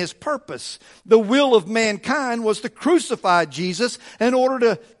fulfilling His purpose. The will of mankind was to crucify Jesus in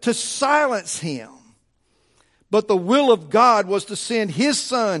order to silence Him. But the will of God was to send His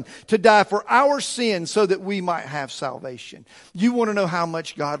Son to die for our sins so that we might have salvation. You want to know how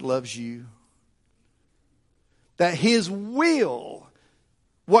much God loves you? That His will,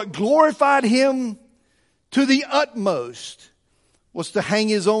 what glorified Him to the utmost, was to hang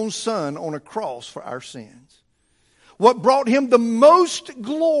His own Son on a cross for our sins. What brought Him the most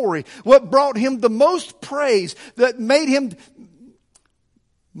glory, what brought Him the most praise, that made Him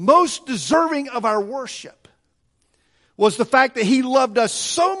most deserving of our worship, was the fact that He loved us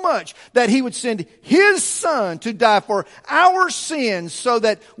so much that He would send His Son to die for our sins so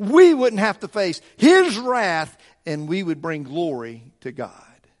that we wouldn't have to face His wrath and we would bring glory to God.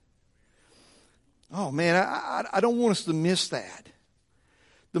 Oh man, I don't want us to miss that.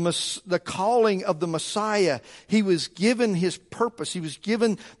 The calling of the Messiah, He was given His purpose. He was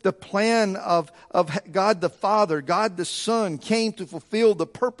given the plan of God the Father. God the Son came to fulfill the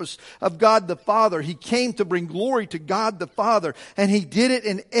purpose of God the Father. He came to bring glory to God the Father. And He did it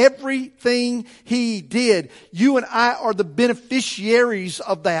in everything He did. You and I are the beneficiaries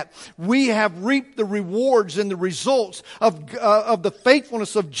of that. We have reaped the rewards and the results of the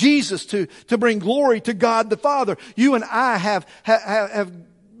faithfulness of Jesus to bring glory to God the Father. You and I have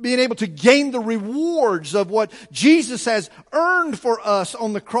being able to gain the rewards of what Jesus has earned for us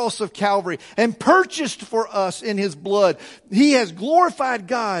on the cross of Calvary and purchased for us in His blood. He has glorified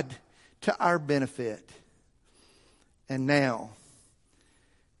God to our benefit. And now,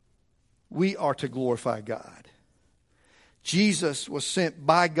 we are to glorify God. Jesus was sent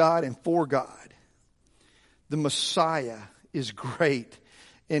by God and for God. The Messiah is great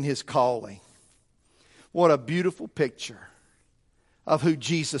in His calling. What a beautiful picture of who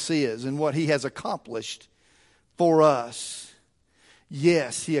Jesus is and what He has accomplished for us.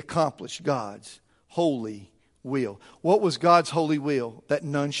 Yes, He accomplished God's holy will. What was God's holy will? That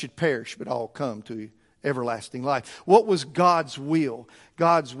none should perish but all come to everlasting life. What was God's will?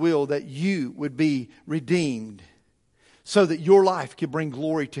 God's will that you would be redeemed so that your life could bring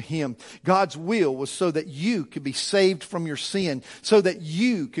glory to Him. God's will was so that you could be saved from your sin, so that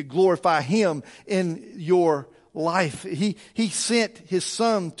you could glorify Him in your life. He sent His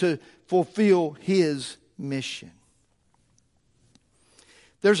Son to fulfill His mission.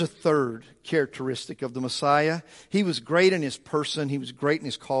 There's a third characteristic of the Messiah. He was great in His person. He was great in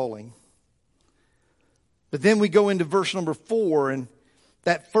His calling. But then we go into verse number 4 and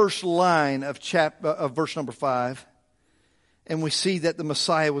that first line of verse number 5, and we see that the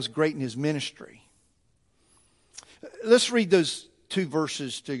Messiah was great in His ministry. Let's read those two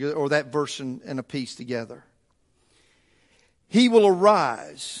verses together, or that verse and a piece together. He will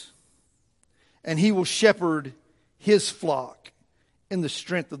arise, and He will shepherd His flock in the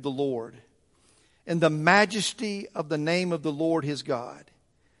strength of the Lord, in the majesty of the name of the Lord His God.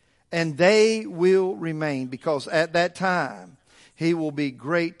 And they will remain, because at that time He will be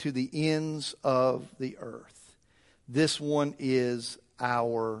great to the ends of the earth. This one is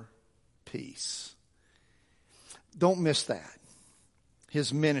our peace. Don't miss that.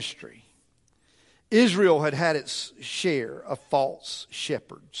 His ministry. Israel had its share of false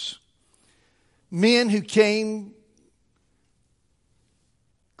shepherds. Men who came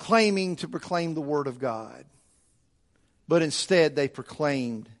claiming to proclaim the Word of God, but instead they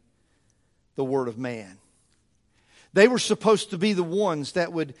proclaimed the word of man. They were supposed to be the ones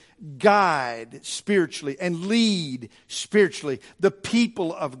that would guide spiritually and lead spiritually the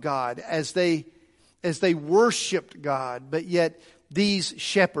people of God as they worshiped God, but yet these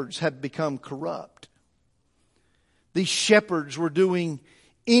shepherds have become corrupt. These shepherds were doing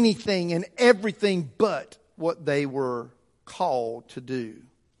anything and everything but what they were called to do.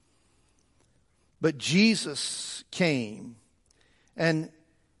 But Jesus came, and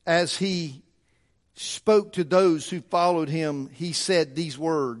as He spoke to those who followed Him, He said these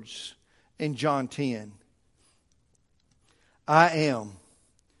words in John 10. I am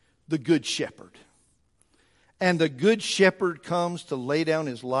the good shepherd. And the good shepherd comes to lay down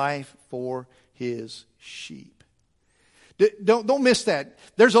his life for his sheep. Don't miss that.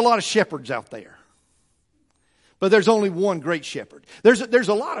 There's a lot of shepherds out there. But there's only one great shepherd. There's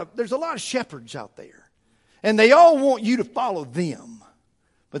a lot of shepherds out there. And they all want you to follow them.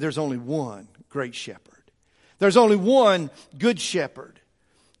 But there's only one great shepherd. There's only one good shepherd.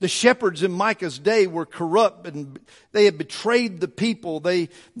 The shepherds in Micah's day were corrupt and they had betrayed the people. They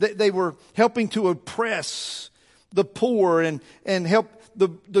were helping to oppress the poor and help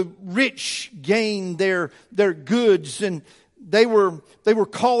the rich gain their goods. And They were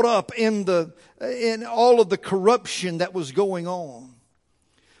caught up in all of the corruption that was going on.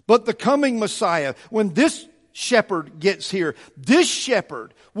 But the coming Messiah, when this shepherd gets here, this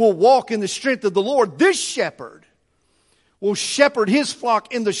shepherd will walk in the strength of the Lord. This shepherd will shepherd his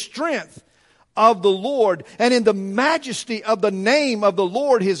flock in the strength of the Lord and in the majesty of the name of the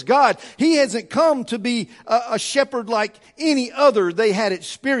Lord his God. He hasn't come to be a shepherd like any other they had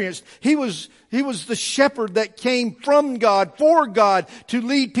experienced. He was the shepherd that came from God, for God, to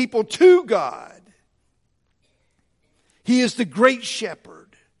lead people to God. He is the great shepherd.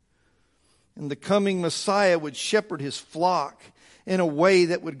 And the coming Messiah would shepherd his flock in a way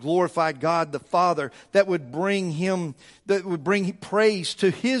that would glorify God the Father, that would bring praise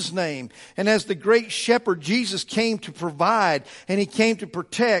to his name. And as the great shepherd, Jesus came to provide and he came to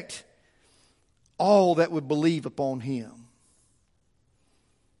protect all that would believe upon him.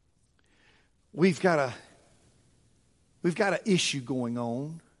 We've got an issue going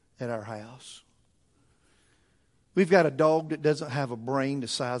on at our house. We've got a dog that doesn't have a brain the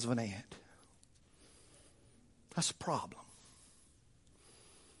size of an ant. That's a problem.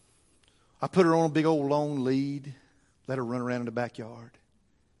 I put her on a big old long lead, let her run around in the backyard.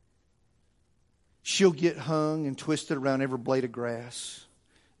 She'll get hung and twisted around every blade of grass,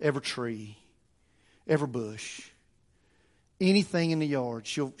 every tree, every bush, anything in the yard.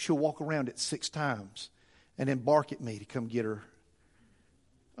 She'll walk around it 6 times and then bark at me to come get her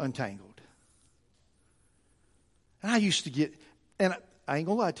untangled. And I used to get, and I ain't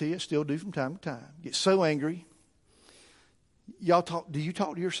gonna lie to you, I still do from time to time, get so angry. Do you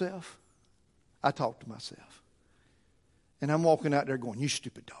talk to yourself? I talk to myself. And I'm walking out there going, you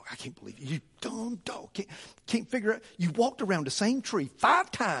stupid dog. I can't believe you. You dumb dog. Can't figure out. You walked around the same tree 5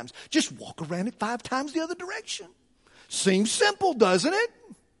 times. Just walk around it 5 times the other direction. Seems simple, doesn't it?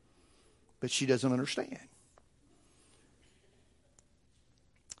 But she doesn't understand.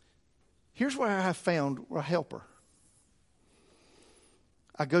 Here's where I have found a helper.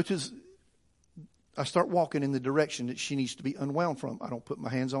 I start walking in the direction that she needs to be unwound from. I don't put my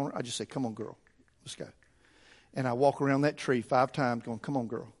hands on her. I just say, come on, girl. Let's go. And I walk around that tree 5 times going, come on,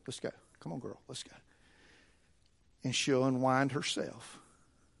 girl. Let's go. Come on, girl. Let's go. And she'll unwind herself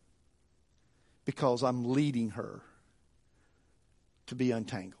because I'm leading her to be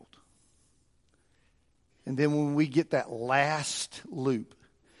untangled. And then when we get that last loop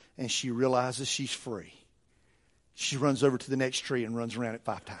and she realizes she's free, she runs over to the next tree and runs around it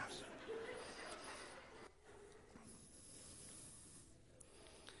 5 times.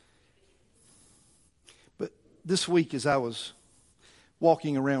 This week as I was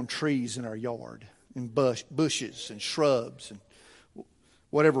walking around trees in our yard, and bushes and shrubs and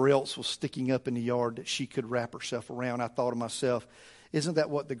whatever else was sticking up in the yard that she could wrap herself around, I thought to myself, isn't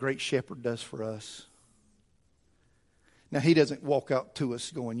that what the great shepherd does for us? Now, he doesn't walk out to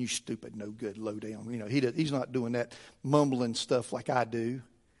us going, you stupid, no good, low down. He's not doing that mumbling stuff like I do.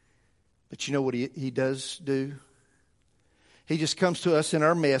 But you know what he does do? He just comes to us in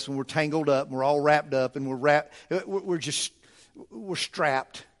our mess when we're tangled up and we're all wrapped up and we're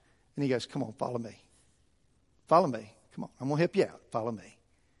strapped. And he goes, come on, follow me. Follow me. Come on, I'm going to help you out. Follow me.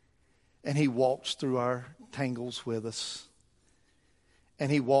 And he walks through our tangles with us.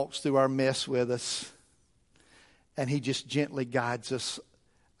 And he walks through our mess with us. And he just gently guides us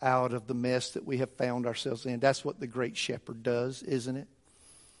out of the mess that we have found ourselves in. That's what the great shepherd does, isn't it?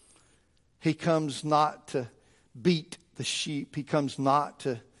 He comes not to beat the sheep. He comes not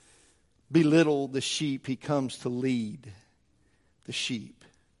to belittle the sheep. He comes to lead the sheep.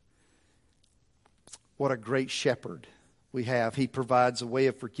 What a great shepherd we have. He provides a way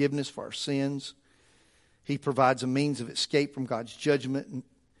of forgiveness for our sins. He provides a means of escape from God's judgment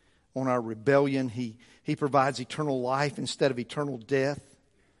on our rebellion. He provides eternal life instead of eternal death.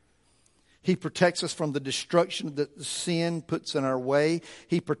 He protects us from the destruction that the sin puts in our way.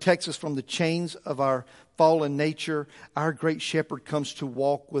 He protects us from the chains of our fallen nature. Our great shepherd comes to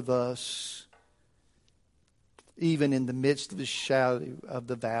walk with us, even in the midst of the shadow of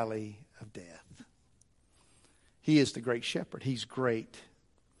the valley of death. He is the great shepherd. He's great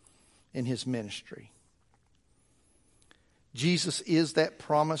in his ministry. Jesus is that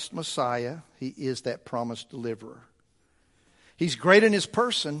promised Messiah. He is that promised deliverer. He's great in his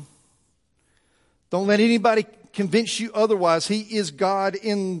person. Don't let anybody convince you otherwise. He is God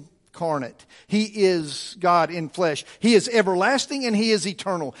incarnate. He is God in flesh. He is everlasting and he is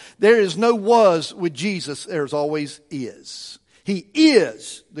eternal. There is no was with Jesus. There's always is. He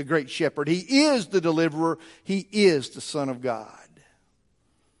is the great shepherd. He is the deliverer. He is the Son of God.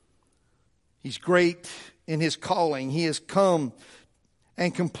 He's great in his calling. He has come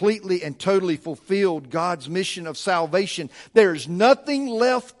and completely and totally fulfilled God's mission of salvation. There's nothing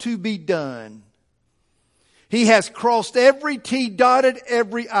left to be done. He has crossed every T, dotted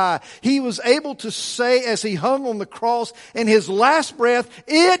every I. He was able to say as He hung on the cross in His last breath,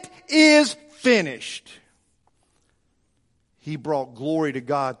 "It is finished." He brought glory to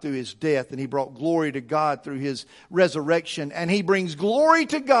God through His death, and He brought glory to God through His resurrection. And He brings glory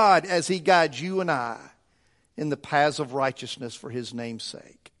to God as He guides you and I in the paths of righteousness for His name's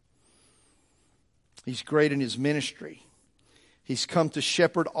sake. He's great in His ministry. He's come to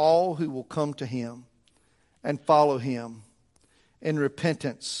shepherd all who will come to Him and follow Him in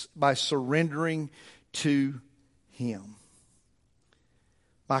repentance by surrendering to Him.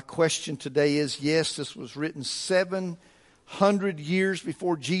 My question today is, yes, this was written 700 years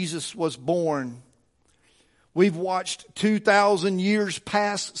before Jesus was born. We've watched 2,000 years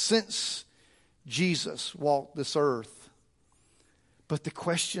pass since Jesus walked this earth. But the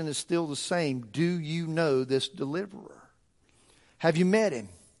question is still the same. Do you know this deliverer? Have you met Him?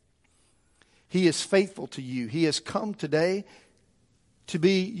 He is faithful to you. He has come today to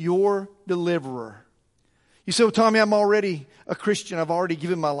be your deliverer. You say, "Well, Tommy, I'm already a Christian. I've already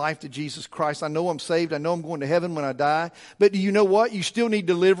given my life to Jesus Christ. I know I'm saved. I know I'm going to heaven when I die." But do you know what? You still need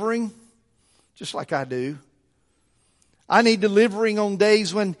delivering, just like I do. I need delivering on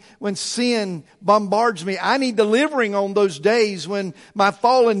days when sin bombards me. I need delivering on those days when my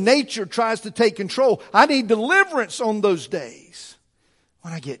fallen nature tries to take control. I need deliverance on those days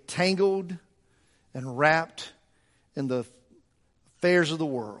when I get tangled and wrapped in the affairs of the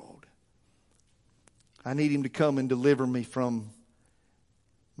world. I need Him to come and deliver me from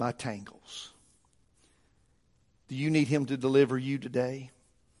my tangles. Do you need Him to deliver you today?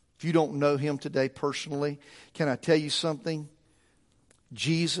 If you don't know Him today personally, can I tell you something?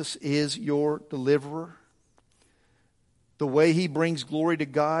 Jesus is your deliverer. The way He brings glory to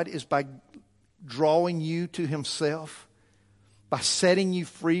God is by drawing you to Himself, by setting you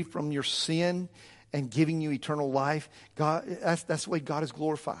free from your sin and giving you eternal life. God, that's the way God is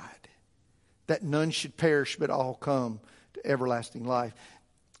glorified. That none should perish but all come to everlasting life.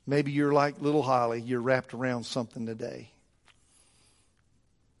 Maybe you're like little Holly. You're wrapped around something today.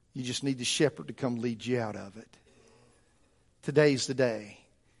 You just need the shepherd to come lead you out of it. Today's the day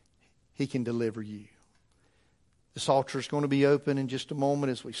He can deliver you. This altar is going to be open in just a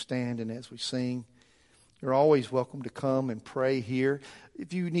moment as we stand and as we sing. You're always welcome to come and pray here.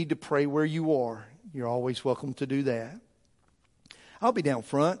 If you need to pray where you are, you're always welcome to do that. I'll be down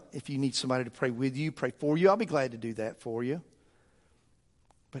front. If you need somebody to pray with you, pray for you, I'll be glad to do that for you.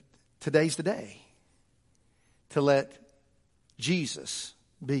 But today's the day to let Jesus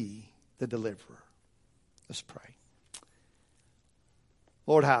be the deliverer. Let's pray.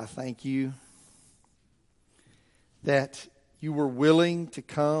 Lord, how I thank You that You were willing to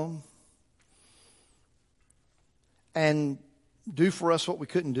come and do for us what we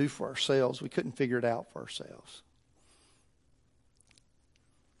couldn't do for ourselves. We couldn't figure it out for ourselves.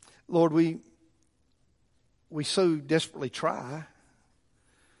 Lord, we so desperately try,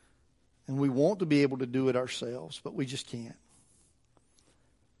 and we want to be able to do it ourselves, but we just can't.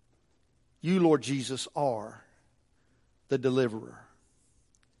 You, Lord Jesus, are the deliverer.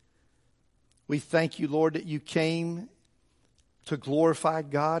 We thank You, Lord, that You came to glorify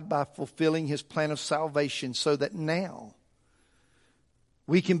God by fulfilling His plan of salvation so that now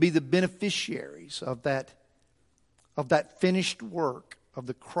we can be the beneficiaries of that finished work of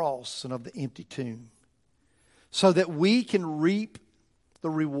the cross and of the empty tomb, so that we can reap the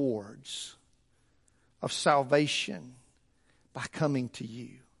rewards of salvation by coming to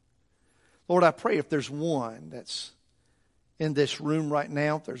You. Lord, I pray if there's one that's in this room right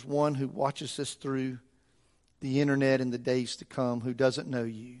now, if there's one who watches this through the internet in the days to come who doesn't know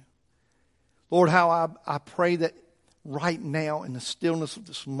You, Lord, how I pray that right now in the stillness of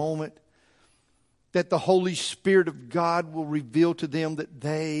this moment, that the Holy Spirit of God will reveal to them that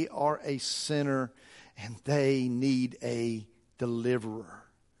they are a sinner and they need a deliverer.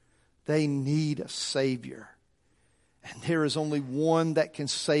 They need a Savior. And there is only one that can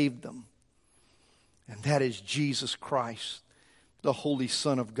save them. And that is Jesus Christ, the Holy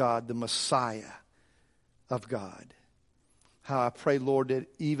Son of God, the Messiah of God. How I pray, Lord, that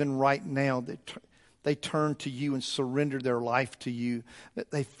even right now that they turn to You and surrender their life to You,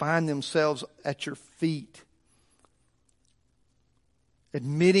 that they find themselves at Your feet,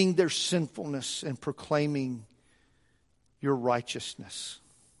 admitting their sinfulness and proclaiming Your righteousness.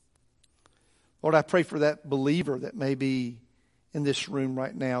 Lord, I pray for that believer that may be in this room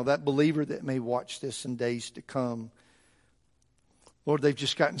right now, that believer that may watch this in days to come. Lord, they've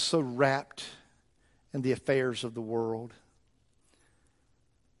just gotten so wrapped in the affairs of the world.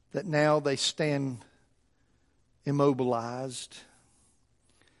 that now they stand immobilized,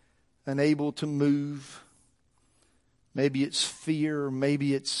 unable to move. Maybe it's fear,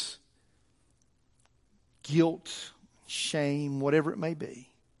 maybe it's guilt, shame, whatever it may be.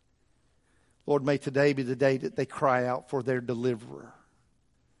 Lord, may today be the day that they cry out for their deliverer.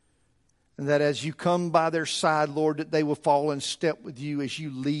 And that as you come by their side, Lord, that they will fall in step with you as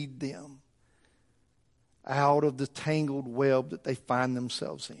you lead them out of the tangled web that they find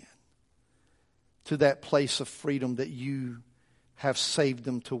themselves in, to that place of freedom that you have saved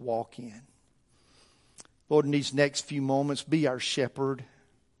them to walk in. Lord, in these next few moments, be our shepherd,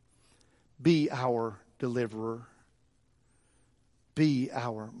 be our deliverer, be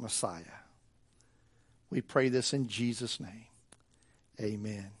our Messiah. We pray this in Jesus' name.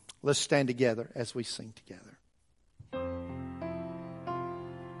 Amen. Let's stand together as we sing together.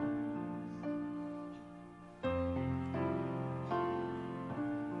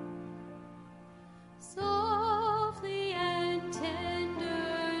 Softly and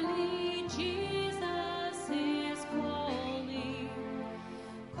tenderly, Jesus is calling,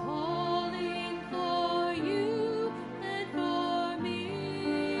 calling for you and for me.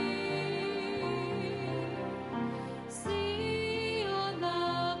 See on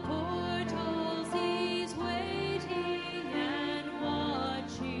the portals He's waiting.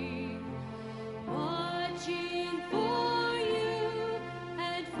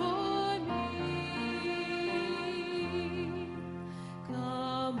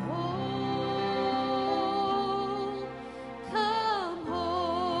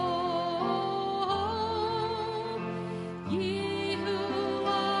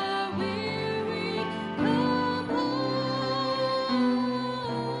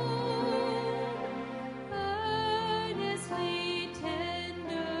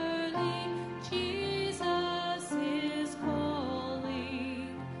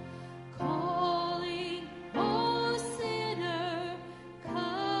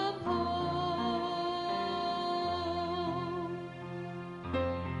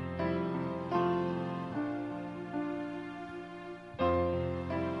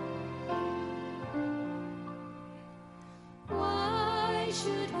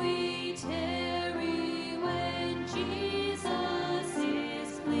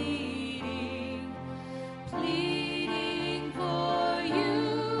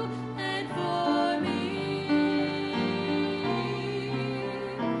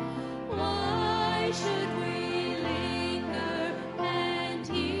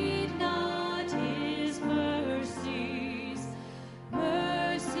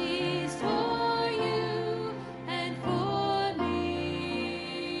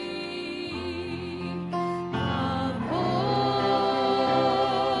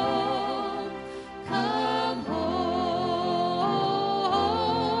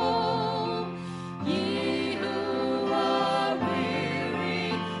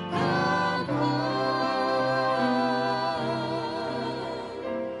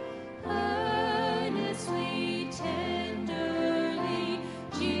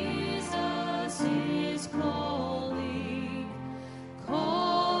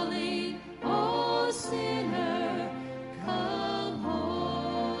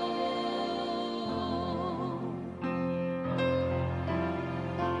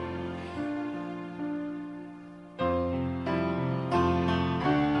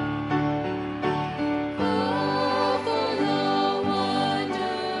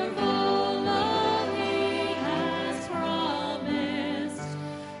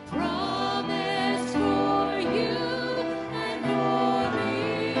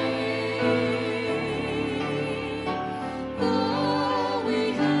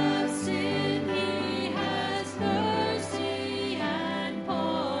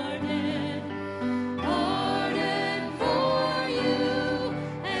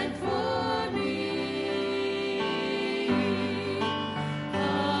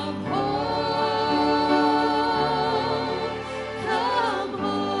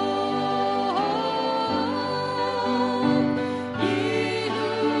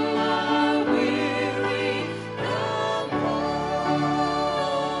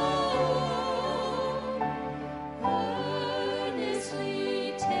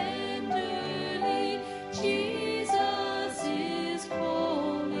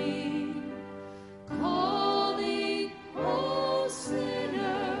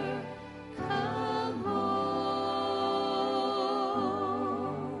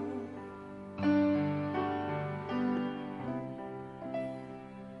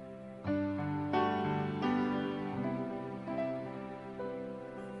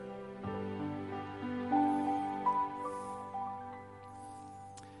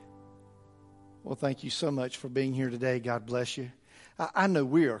 Well, thank you so much for being here today. God bless you. I know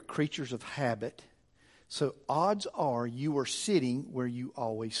we are creatures of habit, so odds are you are sitting where you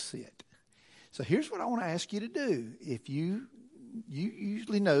always sit. So here's what I want to ask you to do. If you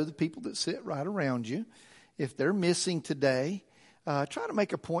usually know the people that sit right around you, if they're missing today, try to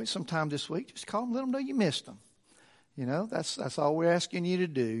make a point sometime this week. Just call them, let them know you missed them. You know, that's all we're asking you to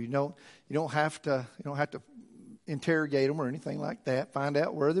do. You don't have to interrogate them or anything like that. Find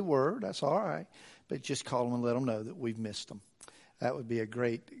out where they were. That's all right. But just call them and let them know that we've missed them. That would be a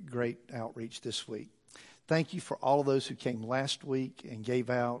great outreach this week. Thank you for all of those who came last week and gave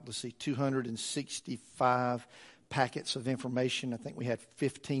out, 265 packets of information. I think we had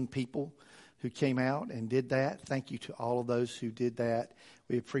 15 people who came out and did that. Thank you to all of those who did that.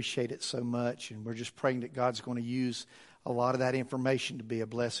 We appreciate it so much, and we're just praying that God's going to use a lot of that information to be a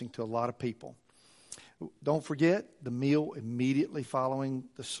blessing to a lot of people. Don't forget the meal immediately following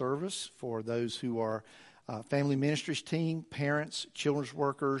the service for those who are family ministries team, parents, children's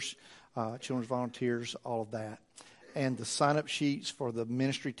workers, children's volunteers, all of that. And the sign-up sheets for the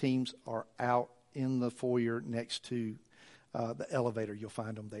ministry teams are out in the foyer next to the elevator. You'll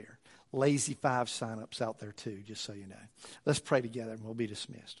find them there. Lazy 5 sign-ups out there too, just so you know. Let's pray together and we'll be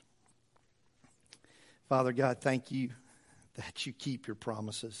dismissed. Father God, thank you that you keep your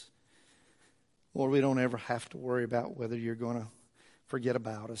promises. Lord, we don't ever have to worry about whether you're going to forget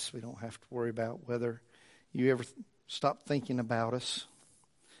about us. We don't have to worry about whether you ever stop thinking about us.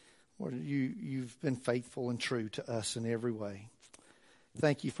 Lord, you've been faithful and true to us in every way.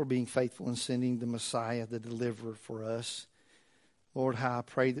 Thank you for being faithful in sending the Messiah, the deliverer for us. Lord, how I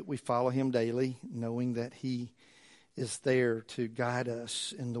pray that we follow him daily, knowing that he is there to guide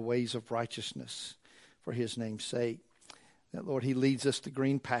us in the ways of righteousness for his name's sake. That, Lord, he leads us to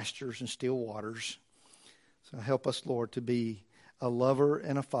green pastures and still waters. So help us, Lord, to be a lover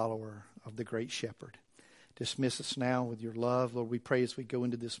and a follower of the great shepherd. Dismiss us now with your love. Lord, we pray as we go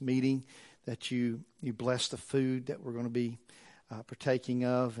into this meeting that you bless the food that we're going to be partaking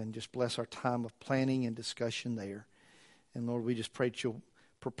of, and just bless our time of planning and discussion there. And Lord, we just pray that you'll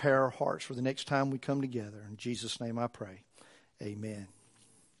prepare our hearts for the next time we come together. In Jesus' name I pray. Amen.